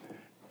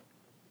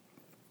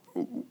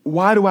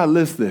 Why do I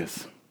list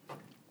this?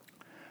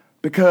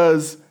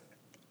 Because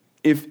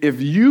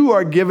if you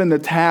are given the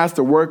task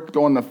to work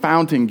on the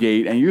fountain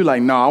gate and you're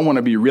like, no, I want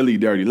to be really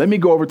dirty. Let me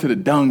go over to the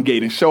dung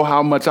gate and show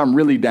how much I'm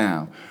really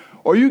down.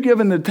 Or you're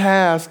given the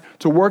task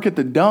to work at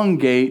the dung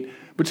gate,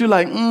 but you're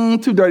like,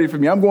 too dirty for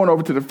me. I'm going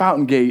over to the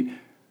fountain gate.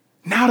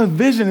 Now the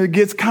vision, it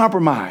gets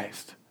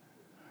compromised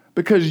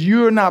because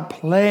you're not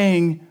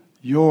playing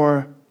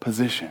your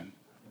position.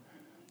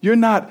 You're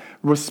not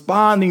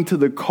responding to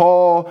the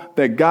call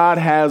that God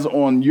has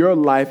on your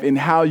life and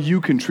how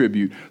you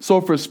contribute.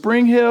 So for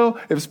Spring Hill,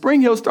 if Spring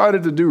Hill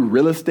started to do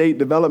real estate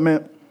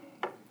development,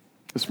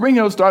 if Spring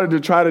Hill started to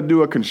try to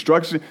do a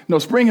construction,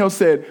 Spring Hill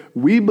said,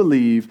 we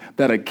believe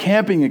that a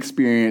camping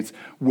experience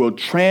will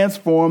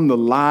transform the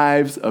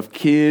lives of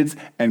kids,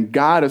 and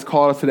God has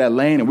called us to that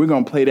lane, and we're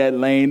going to play that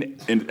lane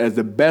as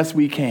the best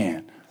we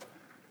can.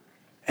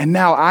 And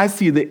now I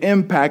see the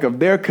impact of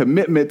their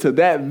commitment to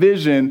that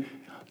vision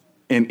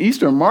in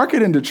Eastern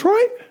Market in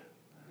Detroit?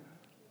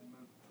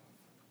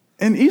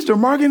 In Eastern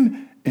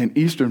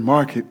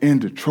Market in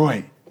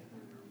Detroit.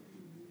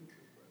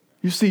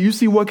 You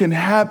see what can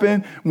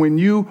happen when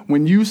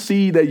you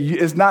see that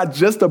it's not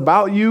just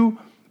about you,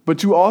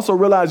 but you also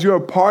realize you're a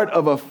part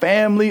of a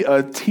family,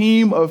 a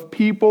team of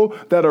people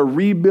that are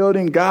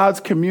rebuilding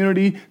God's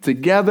community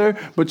together,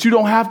 but you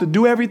don't have to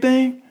do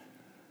everything.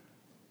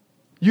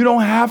 You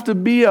don't have to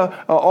be a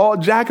all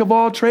jack of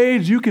all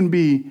trades. You can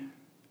be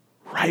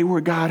right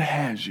where God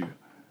has you.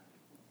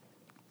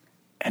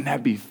 And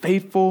that be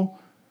faithful,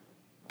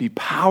 be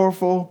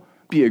powerful,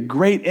 be a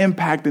great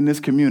impact in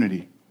this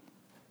community.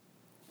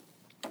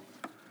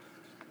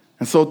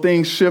 And so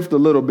things shift a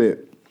little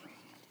bit.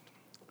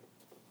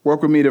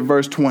 Work with me to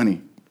verse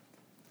 20.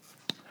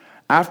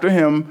 After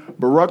him,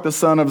 Baruch the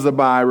son of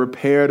Zabbai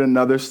repaired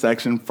another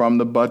section from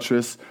the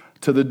buttress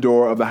to the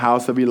door of the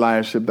house of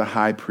Eliashib the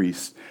high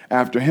priest.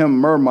 After him,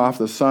 Mermoth,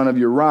 the son of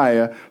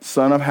Uriah,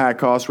 son of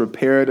Hakos,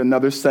 repaired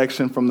another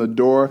section from the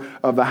door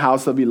of the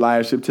house of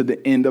Eliashib to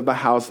the end of the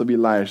house of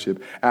Eliashib.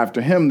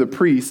 After him, the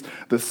priest,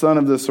 the son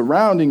of the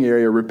surrounding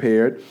area,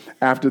 repaired.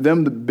 After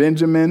them, the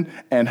Benjamin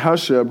and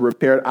Hushab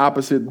repaired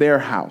opposite their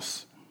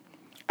house.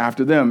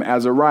 After them,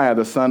 Azariah,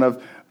 the son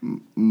of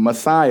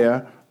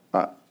Messiah,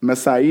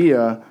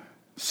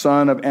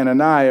 son of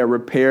Ananiah,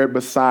 repaired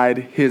beside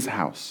his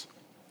house.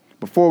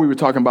 Before we were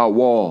talking about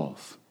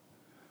walls,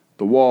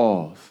 the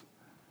walls,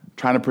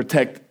 trying to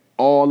protect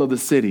all of the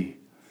city,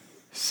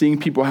 seeing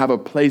people have a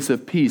place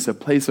of peace, a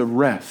place of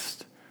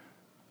rest.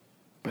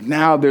 But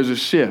now there's a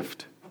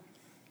shift,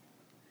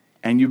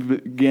 and you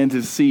begin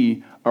to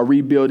see a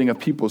rebuilding of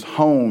people's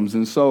homes.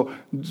 And so,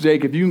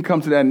 Jake, if you can come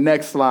to that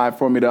next slide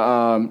for me,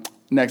 the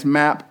next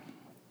map.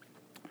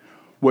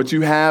 What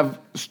you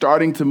have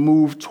starting to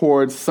move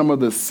towards some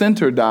of the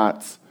center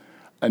dots,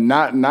 and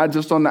not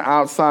just on the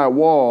outside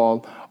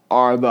wall,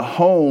 are the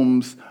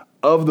homes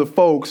of the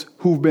folks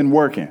who've been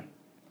working.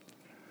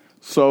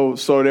 So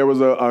there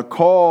was a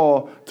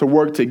call to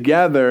work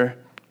together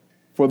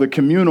for the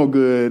communal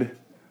good,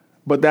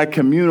 but that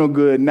communal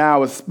good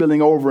now is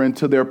spilling over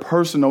into their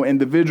personal,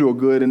 individual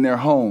good in their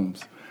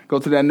homes. Go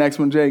to that next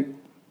one, Jake.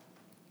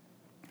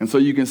 And so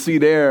you can see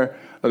there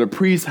the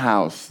priest's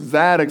house,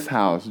 Zadok's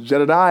house,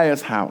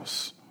 Jedediah's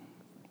house.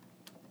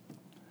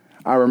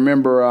 I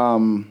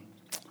remember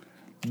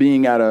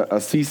being at a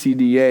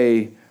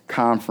CCDA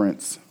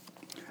conference,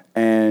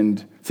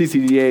 and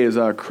CCDA is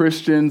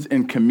Christians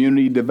in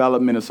Community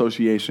Development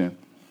Association.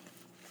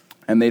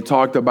 And they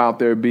talked about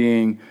there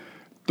being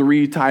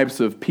 3 types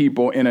of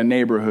people in a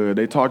neighborhood.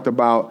 They talked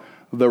about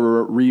the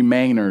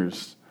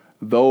remainers,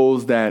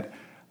 those that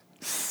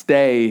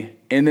stay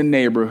in the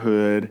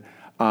neighborhood,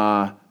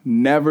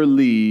 never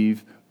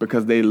leave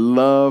because they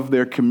love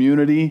their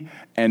community,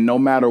 and no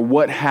matter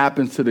what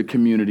happens to the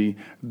community,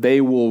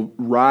 they will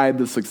ride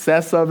the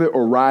success of it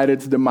or ride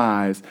its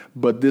demise,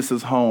 but this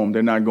is home.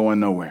 They're not going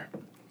nowhere.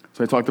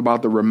 So they talked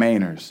about the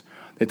remainers.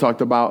 They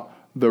talked about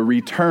the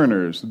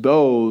returners,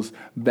 those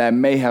that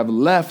may have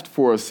left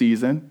for a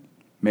season,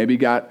 maybe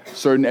got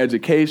certain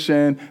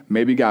education,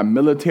 maybe got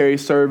military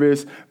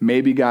service,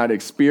 maybe got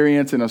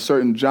experience in a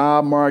certain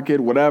job market,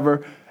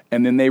 whatever,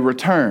 and then they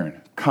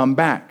return, come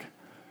back.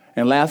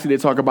 And lastly, they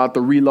talk about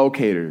the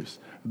relocators,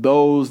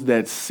 those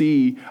that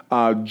see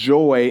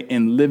joy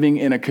in living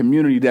in a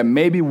community that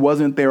maybe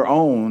wasn't their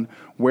own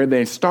where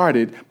they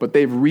started, but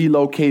they've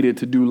relocated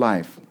to do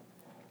life.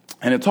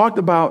 And it talked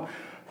about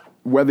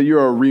whether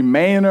you're a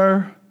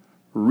remainer,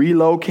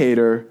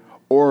 relocator,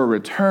 or a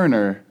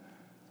returner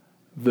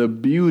the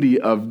beauty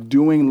of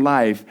doing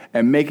life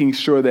and making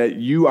sure that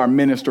you are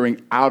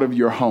ministering out of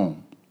your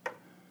home.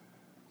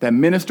 That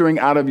ministering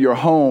out of your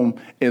home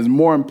is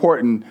more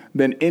important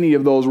than any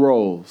of those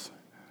roles.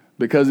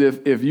 Because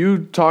if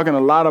you talking a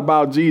lot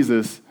about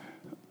Jesus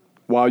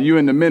while you're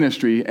in the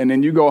ministry, and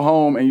then you go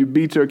home and you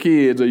beat your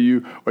kids, or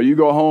you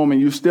go home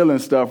and you stealing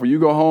stuff, or you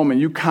go home and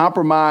you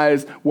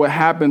compromise what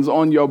happens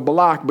on your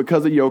block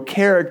because of your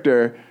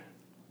character,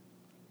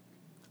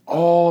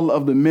 all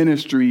of the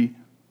ministry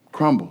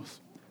crumbles.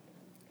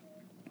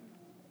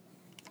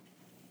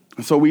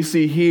 And so we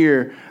see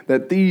here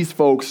that these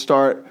folks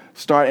start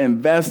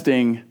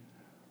investing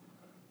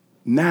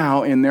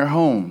now in their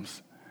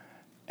homes.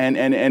 And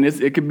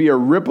it could be a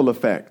ripple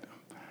effect.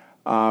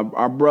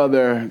 Our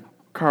brother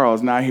Carl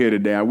is not here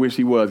today. I wish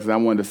he was, because I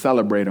wanted to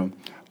celebrate him.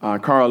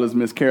 Carl is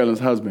Miss Carolyn's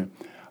husband.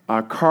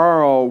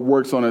 Carl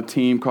works on a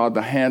team called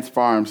the Hans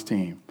Farms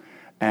team.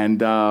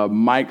 And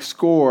Mike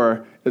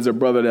Score is a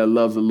brother that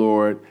loves the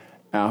Lord,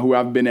 who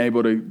I've been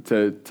able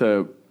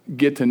to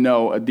get to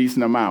know a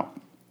decent amount.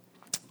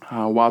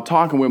 While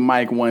talking with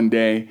Mike one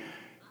day,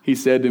 he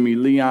said to me,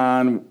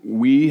 "Leon,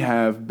 we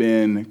have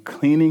been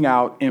cleaning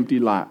out empty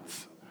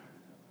lots.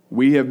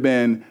 We have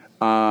been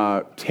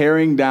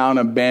tearing down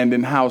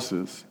abandoned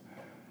houses.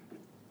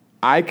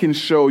 I can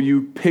show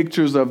you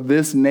pictures of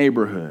this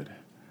neighborhood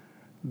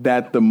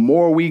that the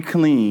more we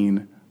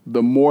clean,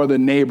 the more the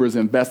neighbors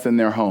invest in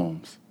their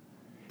homes."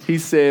 He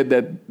said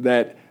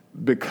that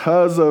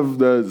because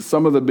of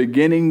some of the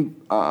beginning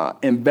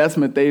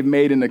investment they've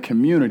made in the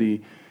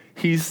community,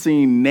 he's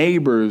seen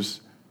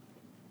neighbors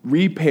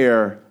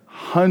repair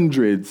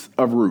hundreds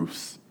of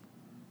roofs.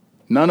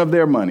 None of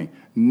their money.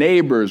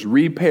 Neighbors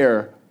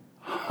repair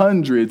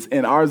hundreds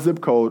in our zip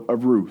code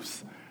of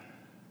roofs.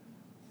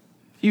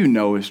 You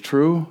know it's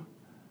true.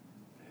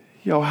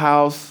 Your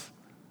house,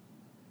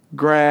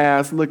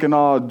 grass looking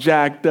all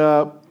jacked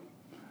up,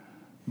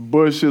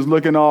 bushes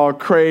looking all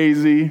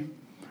crazy.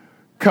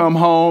 Come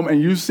home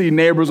and you see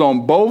neighbors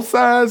on both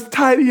sides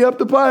tidy up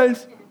the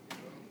place.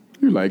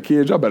 You're like,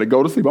 "Kids, y'all better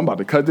go to sleep. I'm about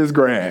to cut this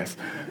grass."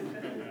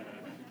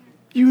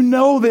 You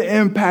know the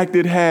impact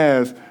it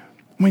has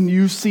when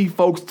you see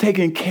folks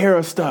taking care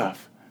of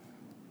stuff.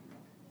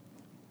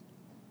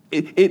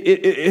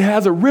 It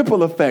has a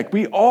ripple effect.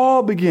 We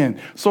all begin.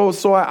 So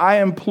I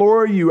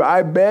implore you,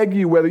 I beg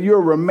you, whether you're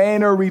a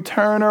remainer,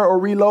 returner, or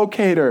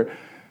relocator,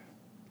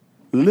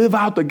 live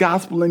out the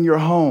gospel in your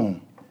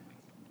home,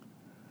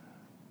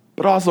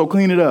 but also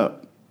clean it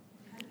up.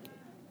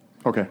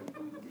 Okay.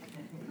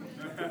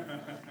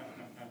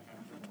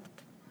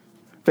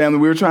 Family,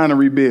 we're trying to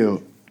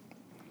rebuild.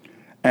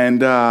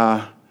 And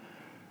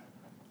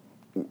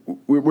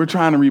we're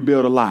trying to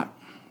rebuild a lot.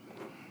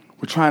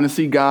 We're trying to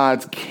see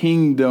God's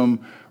kingdom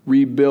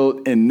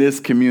rebuilt in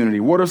this community.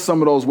 What are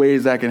some of those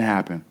ways that can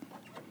happen?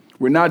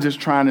 We're not just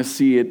trying to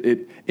see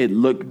it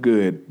look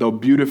good, though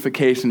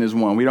beautification is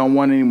one. We don't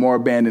want any more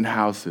abandoned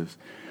houses.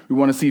 We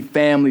want to see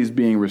families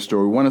being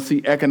restored. We want to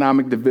see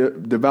economic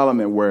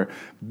development where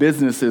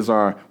businesses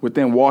are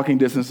within walking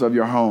distance of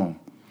your home.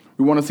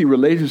 We want to see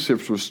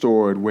relationships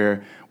restored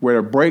where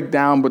a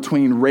breakdown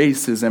between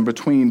races and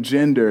between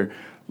gender,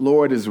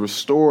 Lord, is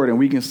restored, and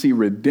we can see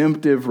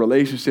redemptive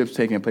relationships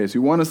taking place. We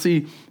want to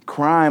see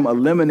crime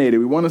eliminated.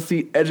 We want to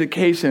see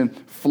education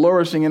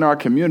flourishing in our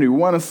community. We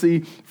want to see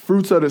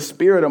fruits of the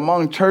Spirit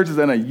among churches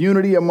and a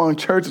unity among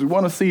churches. We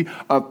want to see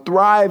a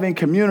thriving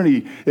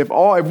community. If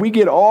we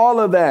get all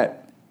of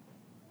that,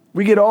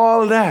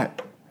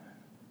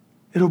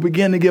 it'll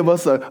begin to give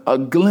us a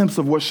glimpse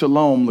of what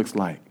shalom looks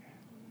like,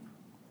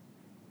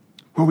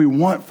 where we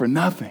want for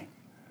nothing.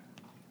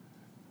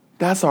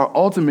 That's our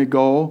ultimate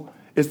goal.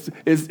 Is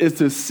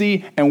to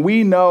see, and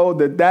we know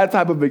that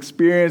type of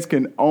experience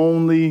can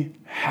only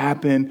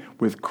happen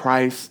with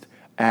Christ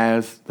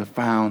as the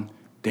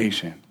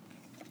foundation.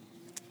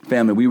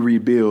 Family, we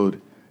rebuild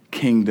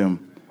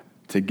kingdom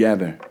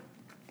together.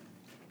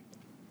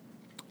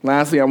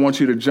 Lastly, I want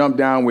you to jump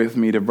down with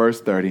me to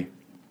verse 30.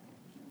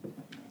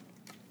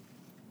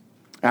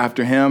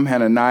 After him,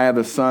 Hananiah,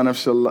 the son of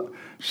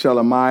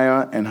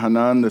Shelemiah, and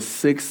Hanan, the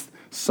sixth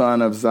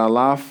son of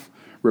Zalaph,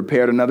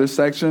 repaired another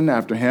section.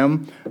 After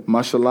him,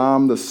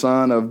 Meshullam, the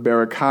son of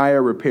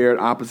Berechiah, repaired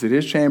opposite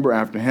his chamber.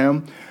 After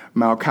him,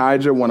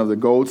 Malchijah, one of the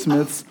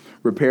goldsmiths,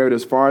 repaired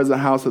as far as the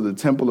house of the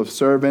temple of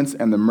servants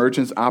and the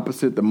merchants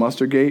opposite the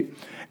muster gate,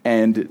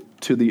 and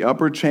to the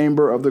upper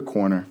chamber of the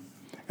corner.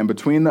 And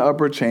between the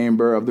upper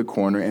chamber of the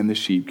corner and the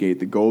sheep gate,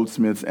 the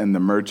goldsmiths and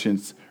the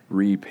merchants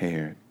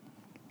repaired.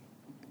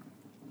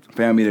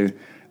 Family,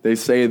 they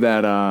say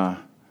that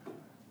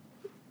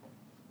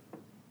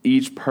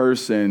each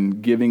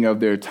person giving of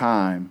their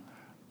time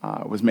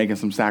was making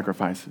some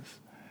sacrifices.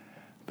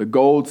 The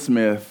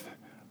goldsmith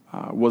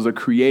was a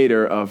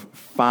creator of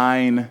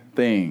fine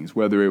things,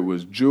 whether it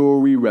was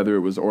jewelry, whether it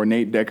was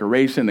ornate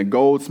decoration. The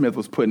goldsmith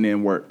was putting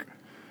in work.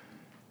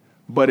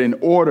 But in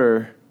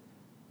order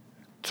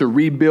to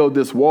rebuild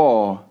this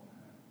wall,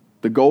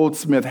 the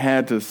goldsmith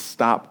had to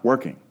stop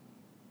working.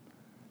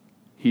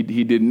 He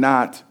did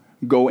not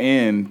go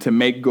in to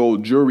make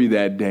gold jewelry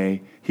that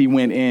day. He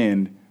went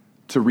in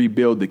to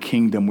rebuild the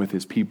kingdom with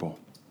his people.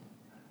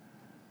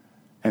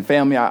 And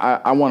family,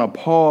 I want to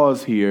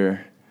pause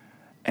here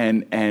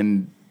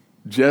and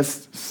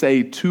just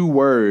say two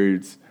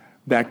words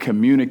that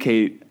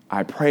communicate,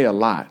 I pray, a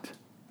lot.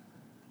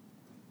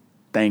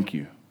 Thank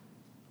you.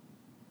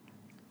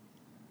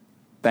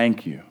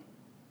 Thank you.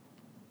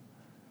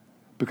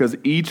 Because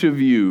each of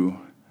you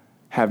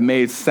have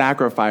made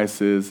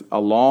sacrifices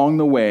along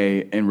the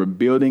way in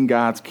rebuilding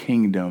God's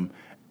kingdom,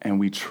 and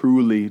we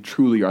truly,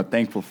 truly are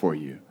thankful for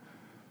you.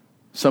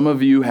 Some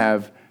of you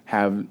have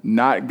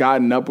not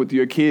gotten up with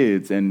your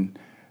kids and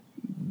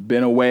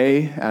been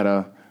away at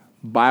a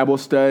Bible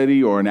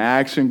study or an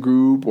action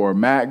group or a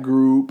MAC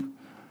group,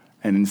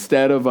 and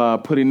instead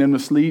of putting them to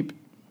sleep,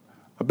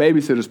 a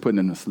babysitter's putting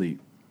them to sleep.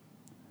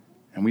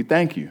 And we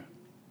thank you.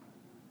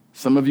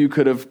 Some of you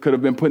could have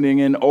been putting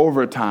in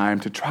overtime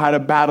to try to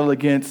battle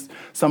against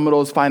some of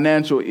those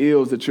financial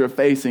ills that you're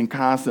facing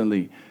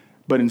constantly.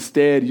 But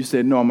instead, you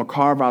said, no, I'm going to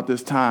carve out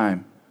this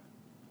time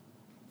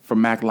for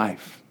Mac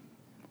Life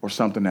or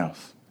something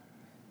else.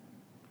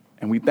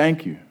 And we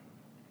thank you.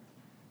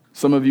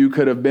 Some of you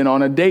could have been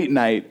on a date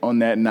night on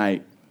that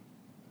night.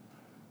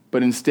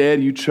 But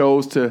instead, you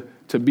chose to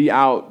be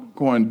out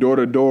going door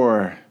to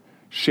door,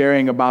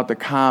 sharing about the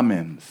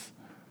commons.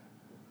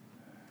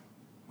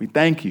 We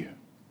thank you.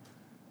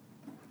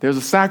 There's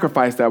a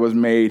sacrifice that was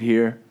made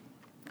here,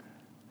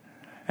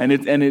 and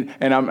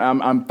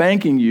I'm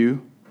thanking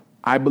you.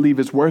 I believe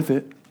it's worth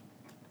it.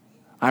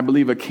 I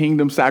believe a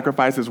kingdom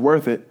sacrifice is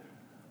worth it.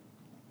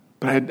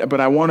 But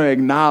I want to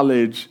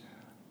acknowledge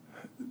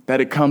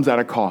that it comes at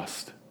a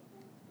cost.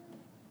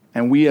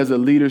 And we as a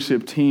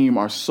leadership team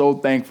are so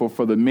thankful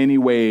for the many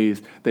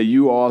ways that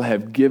you all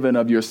have given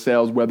of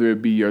yourselves, whether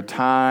it be your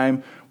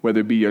time,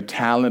 whether it be your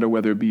talent, or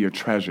whether it be your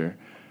treasure.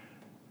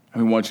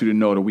 And we want you to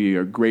know that we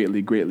are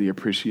greatly, greatly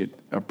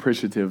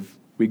appreciative.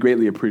 We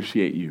greatly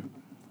appreciate you.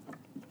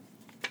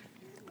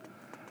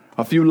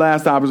 A few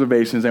last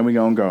observations, and we're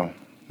going to go.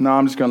 No,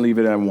 I'm just going to leave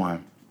it at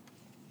one.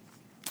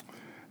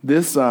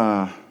 This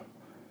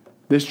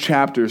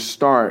chapter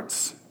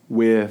starts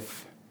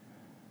with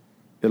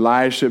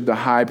Eliashib, the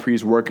high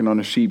priest, working on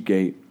the sheep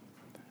gate,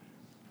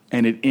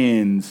 and it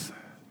ends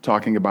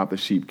talking about the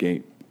sheep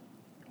gate.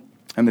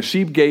 And the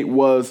sheep gate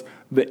was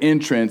the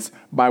entrance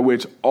by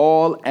which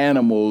all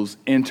animals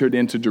entered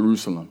into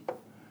Jerusalem.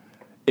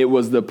 It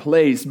was the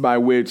place by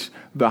which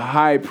the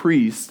high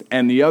priest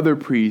and the other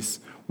priests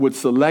would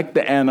select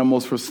the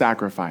animals for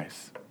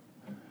sacrifice.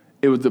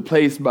 It was the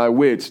place by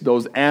which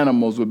those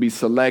animals would be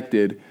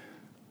selected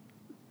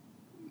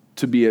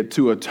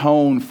to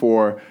atone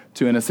for,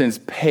 to in a sense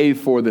pay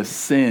for the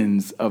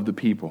sins of the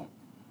people.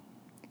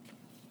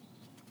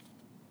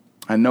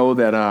 I know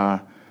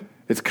that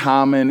it's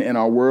common in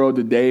our world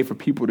today for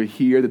people to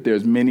hear that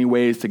there's many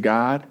ways to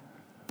God,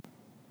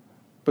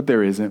 but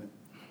there isn't.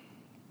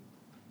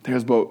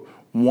 There's but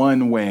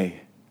one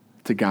way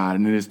to God,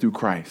 and it is through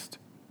Christ.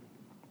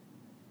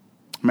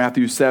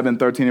 Matthew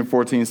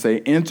 7:13-14 say,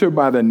 "Enter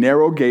by the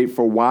narrow gate,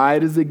 for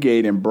wide is the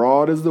gate and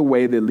broad is the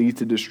way that leads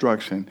to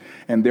destruction,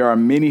 and there are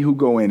many who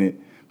go in it,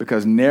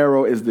 because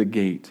narrow is the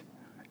gate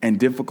and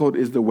difficult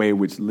is the way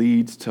which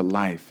leads to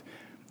life,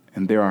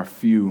 and there are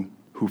few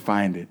who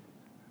find it."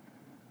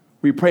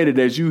 We pray that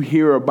as you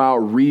hear about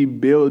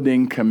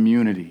rebuilding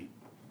community,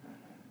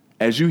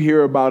 as you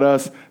hear about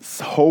us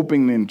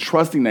hoping and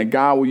trusting that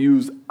God will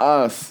use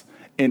us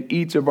in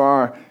each of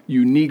our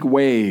unique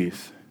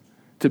ways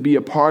to be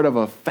a part of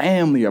a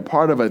family, a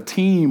part of a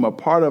team, a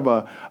part of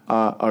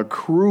a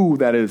crew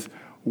that is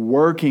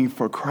working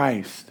for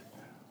Christ,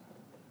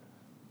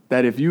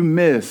 that if you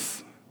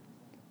miss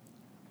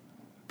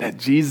that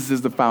Jesus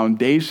is the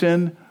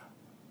foundation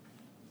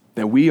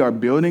that we are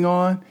building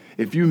on,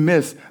 if you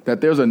miss that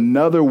there's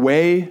another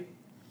way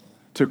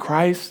to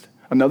Christ,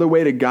 another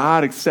way to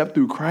God except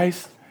through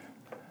Christ,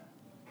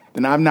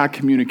 then I've not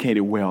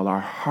communicated well. Our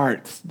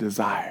heart's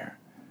desire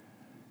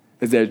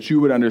is that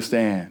you would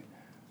understand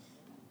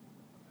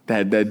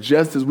that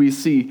just as we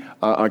see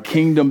a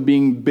kingdom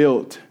being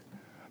built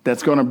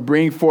that's going to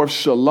bring forth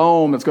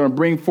shalom, that's going to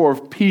bring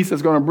forth peace,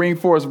 that's going to bring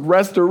forth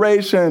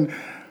restoration,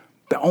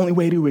 the only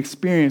way to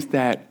experience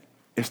that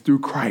is through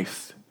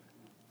Christ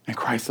and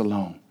Christ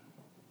alone.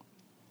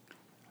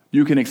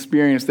 You can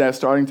experience that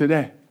starting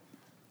today.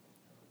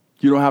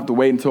 You don't have to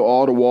wait until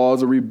all the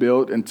walls are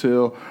rebuilt,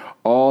 until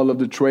all of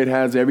Detroit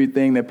has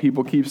everything that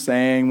people keep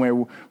saying,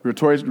 where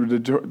Detroit's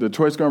going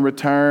to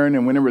return,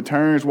 and when it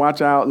returns,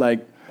 watch out.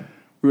 Like,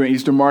 we were in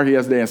Eastern Market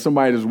yesterday, and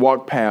somebody just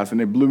walked past, and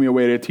they blew me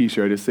away their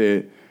T-shirt. It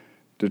said,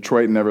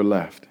 "Detroit never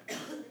left."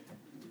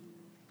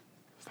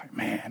 It's like,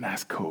 man,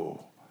 that's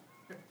cool.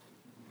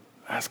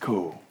 That's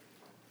cool.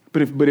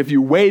 But if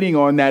you're waiting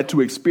on that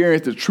to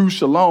experience the true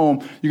shalom,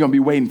 you're going to be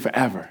waiting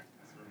forever.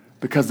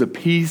 Because the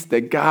peace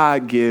that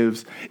God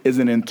gives is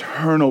an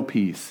internal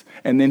peace.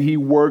 And then he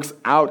works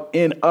out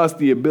in us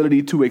the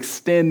ability to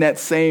extend that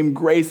same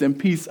grace and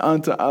peace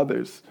unto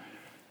others.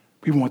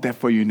 We want that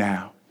for you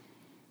now.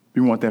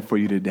 We want that for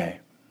you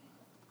today.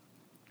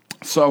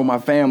 So, my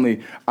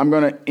family, I'm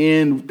going to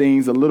end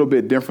things a little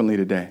bit differently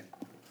today.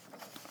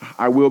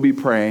 I will be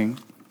praying.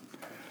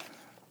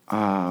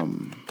 But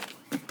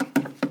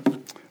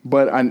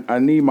I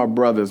need my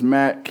brothers.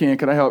 Matt, Ken,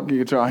 can I help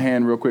get y'all a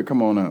hand real quick?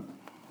 Come on up.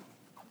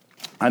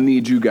 I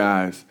need you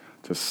guys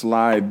to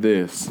slide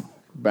this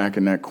back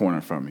in that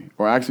corner for me.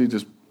 Or actually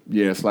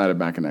slide it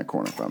back in that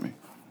corner for me.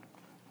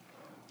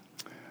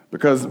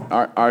 Because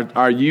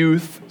our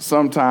youth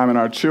sometime and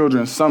our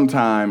children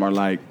sometime are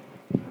like,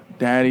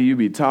 Daddy, you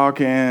be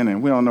talking,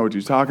 and we don't know what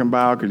you're talking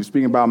about because you're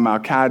speaking about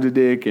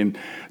Melchizedek and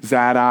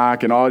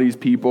Zadok and all these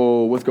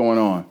people. What's going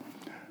on?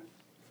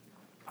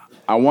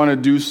 I want to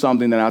do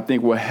something that I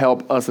think will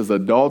help us as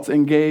adults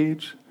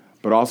engage,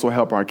 but also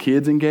help our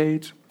kids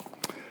engage.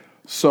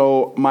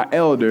 So my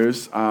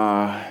elders,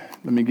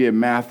 let me get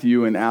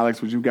Matthew and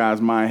Alex, would you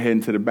guys mind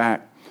heading to the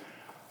back?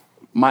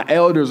 My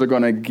elders are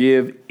going to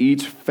give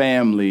each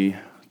family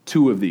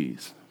 2 of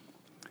these.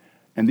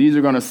 And these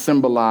are going to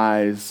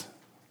symbolize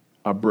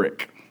a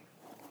brick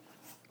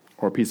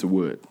or a piece of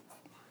wood.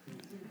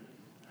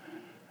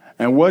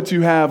 And what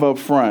you have up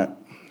front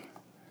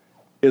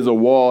is a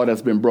wall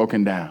that's been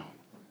broken down.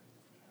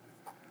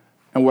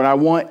 And what I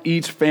want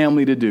each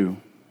family to do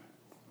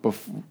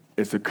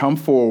is to come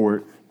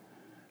forward.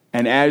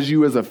 And as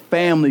you as a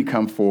family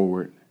come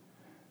forward,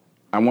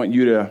 I want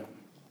you to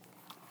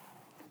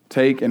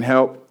take and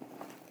help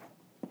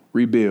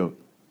rebuild.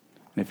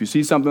 And if you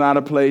see something out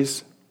of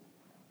place,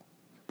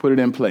 put it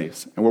in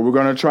place. And what we're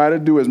going to try to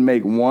do is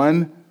make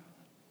one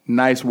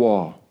nice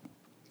wall.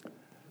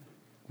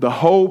 The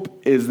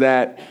hope is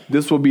that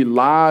this will be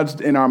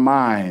lodged in our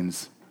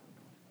minds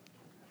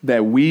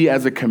that we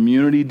as a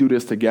community do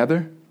this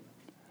together.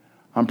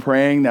 I'm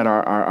praying that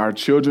our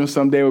children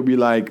someday will be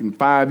like, in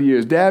 5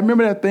 years, Dad,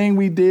 remember that thing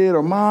we did?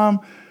 Or Mom,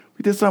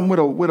 we did something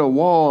with a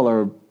wall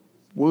or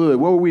wood.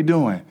 What were we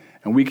doing?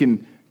 And we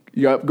can,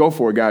 go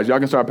for it, guys. Y'all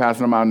can start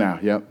passing them out now.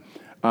 Yep.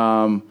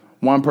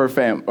 1 per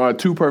family,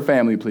 2 per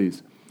family,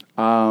 please.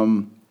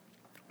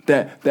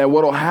 That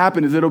what will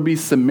happen is it'll be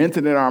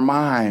cemented in our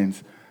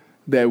minds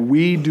that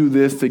we do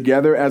this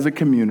together as a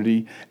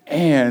community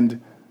and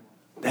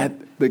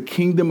that the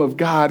kingdom of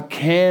God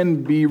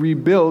can be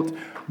rebuilt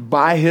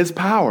by his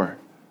power,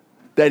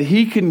 that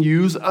he can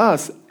use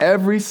us,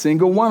 every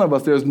single one of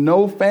us. There's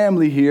no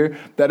family here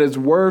that is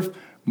worth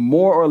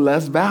more or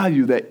less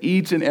value, that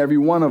each and every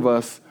one of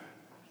us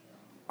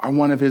are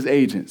one of his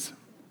agents,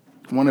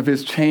 one of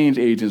his change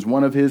agents,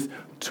 one of his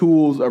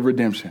tools of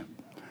redemption.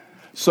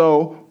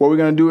 So what we're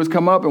going to do is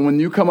come up, and when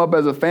you come up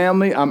as a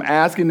family, I'm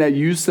asking that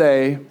you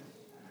say,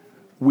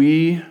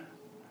 we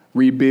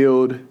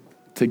rebuild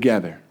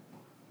together.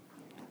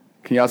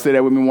 Can y'all say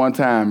that with me one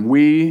time?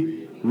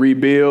 We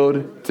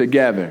rebuild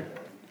together.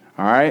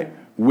 All right?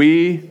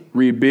 We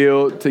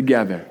rebuild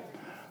together.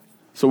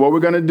 So what we're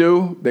going to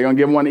do, they're going to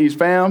give one to each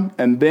fam,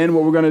 and then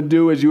what we're going to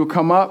do is you'll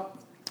come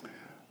up,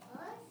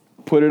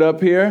 put it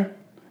up here,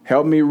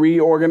 help me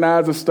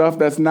reorganize the stuff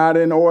that's not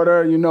in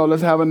order.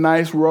 Let's have a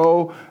nice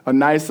row, a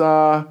nice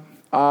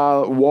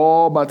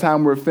wall by the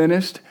time we're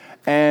finished.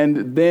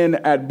 And then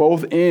at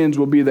both ends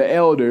will be the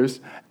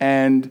elders,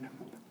 and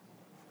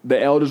the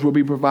elders will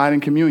be providing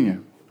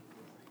communion.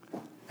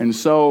 And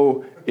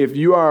so if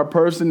you are a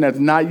person that's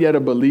not yet a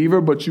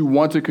believer, but you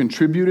want to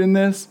contribute in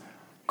this,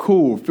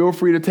 cool. Feel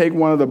free to take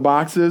one of the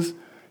boxes,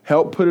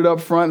 help put it up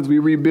front as we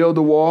rebuild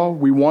the wall.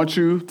 We want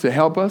you to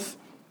help us.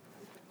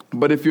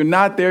 But if you're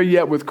not there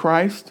yet with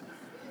Christ,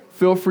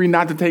 feel free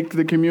not to take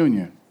the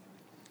communion.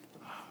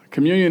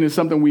 Communion is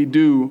something we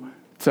do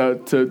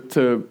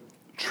to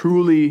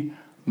truly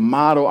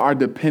model our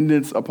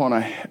dependence upon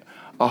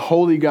a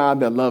holy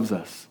God that loves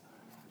us,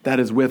 that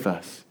is with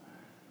us.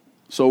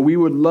 So we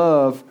would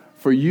love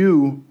for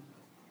you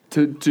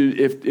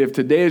if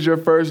today is your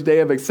first day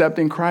of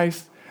accepting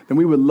Christ, then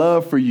we would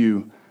love for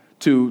you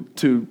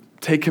to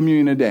take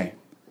communion today.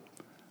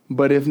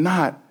 But if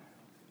not,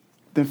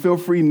 then feel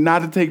free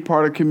not to take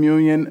part of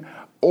communion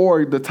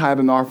or the tithe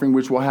and offering,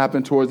 which will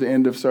happen towards the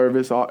end of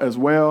service as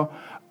well.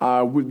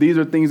 These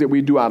are things that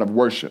we do out of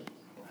worship.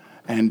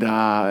 And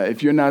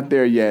if you're not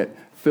there yet,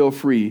 feel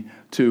free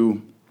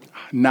to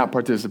not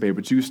participate,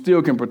 but you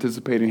still can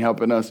participate in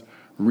helping us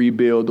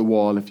rebuild the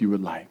wall if you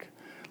would like.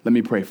 Let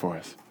me pray for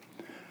us.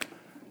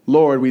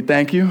 Lord, we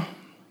thank you.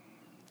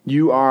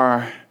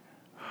 You're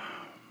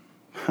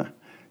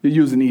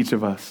using each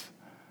of us.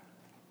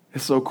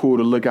 It's so cool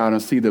to look out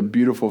and see the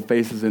beautiful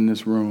faces in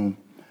this room.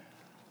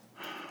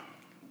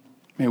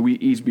 May we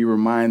each be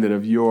reminded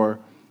of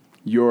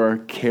your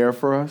care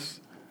for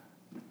us,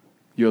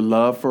 your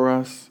love for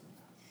us,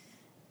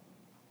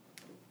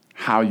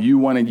 how you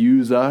want to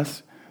use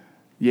us.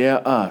 Yeah,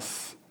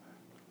 us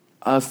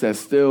that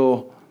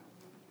still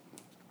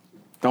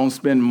don't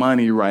spend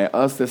money right,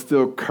 us that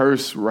still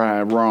curse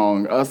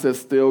wrong, us that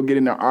still get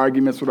into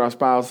arguments with our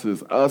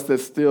spouses, us that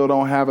still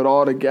don't have it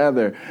all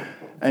together.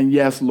 And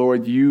yes,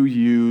 Lord, you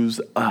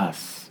use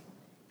us.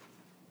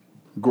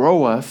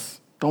 Grow us.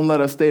 Don't let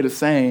us stay the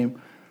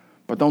same,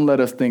 but don't let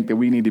us think that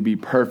we need to be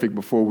perfect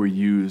before we're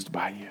used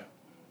by you.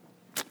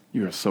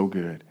 You are so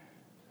good.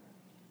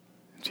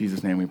 In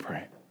Jesus' name we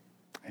pray.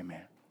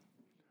 Amen.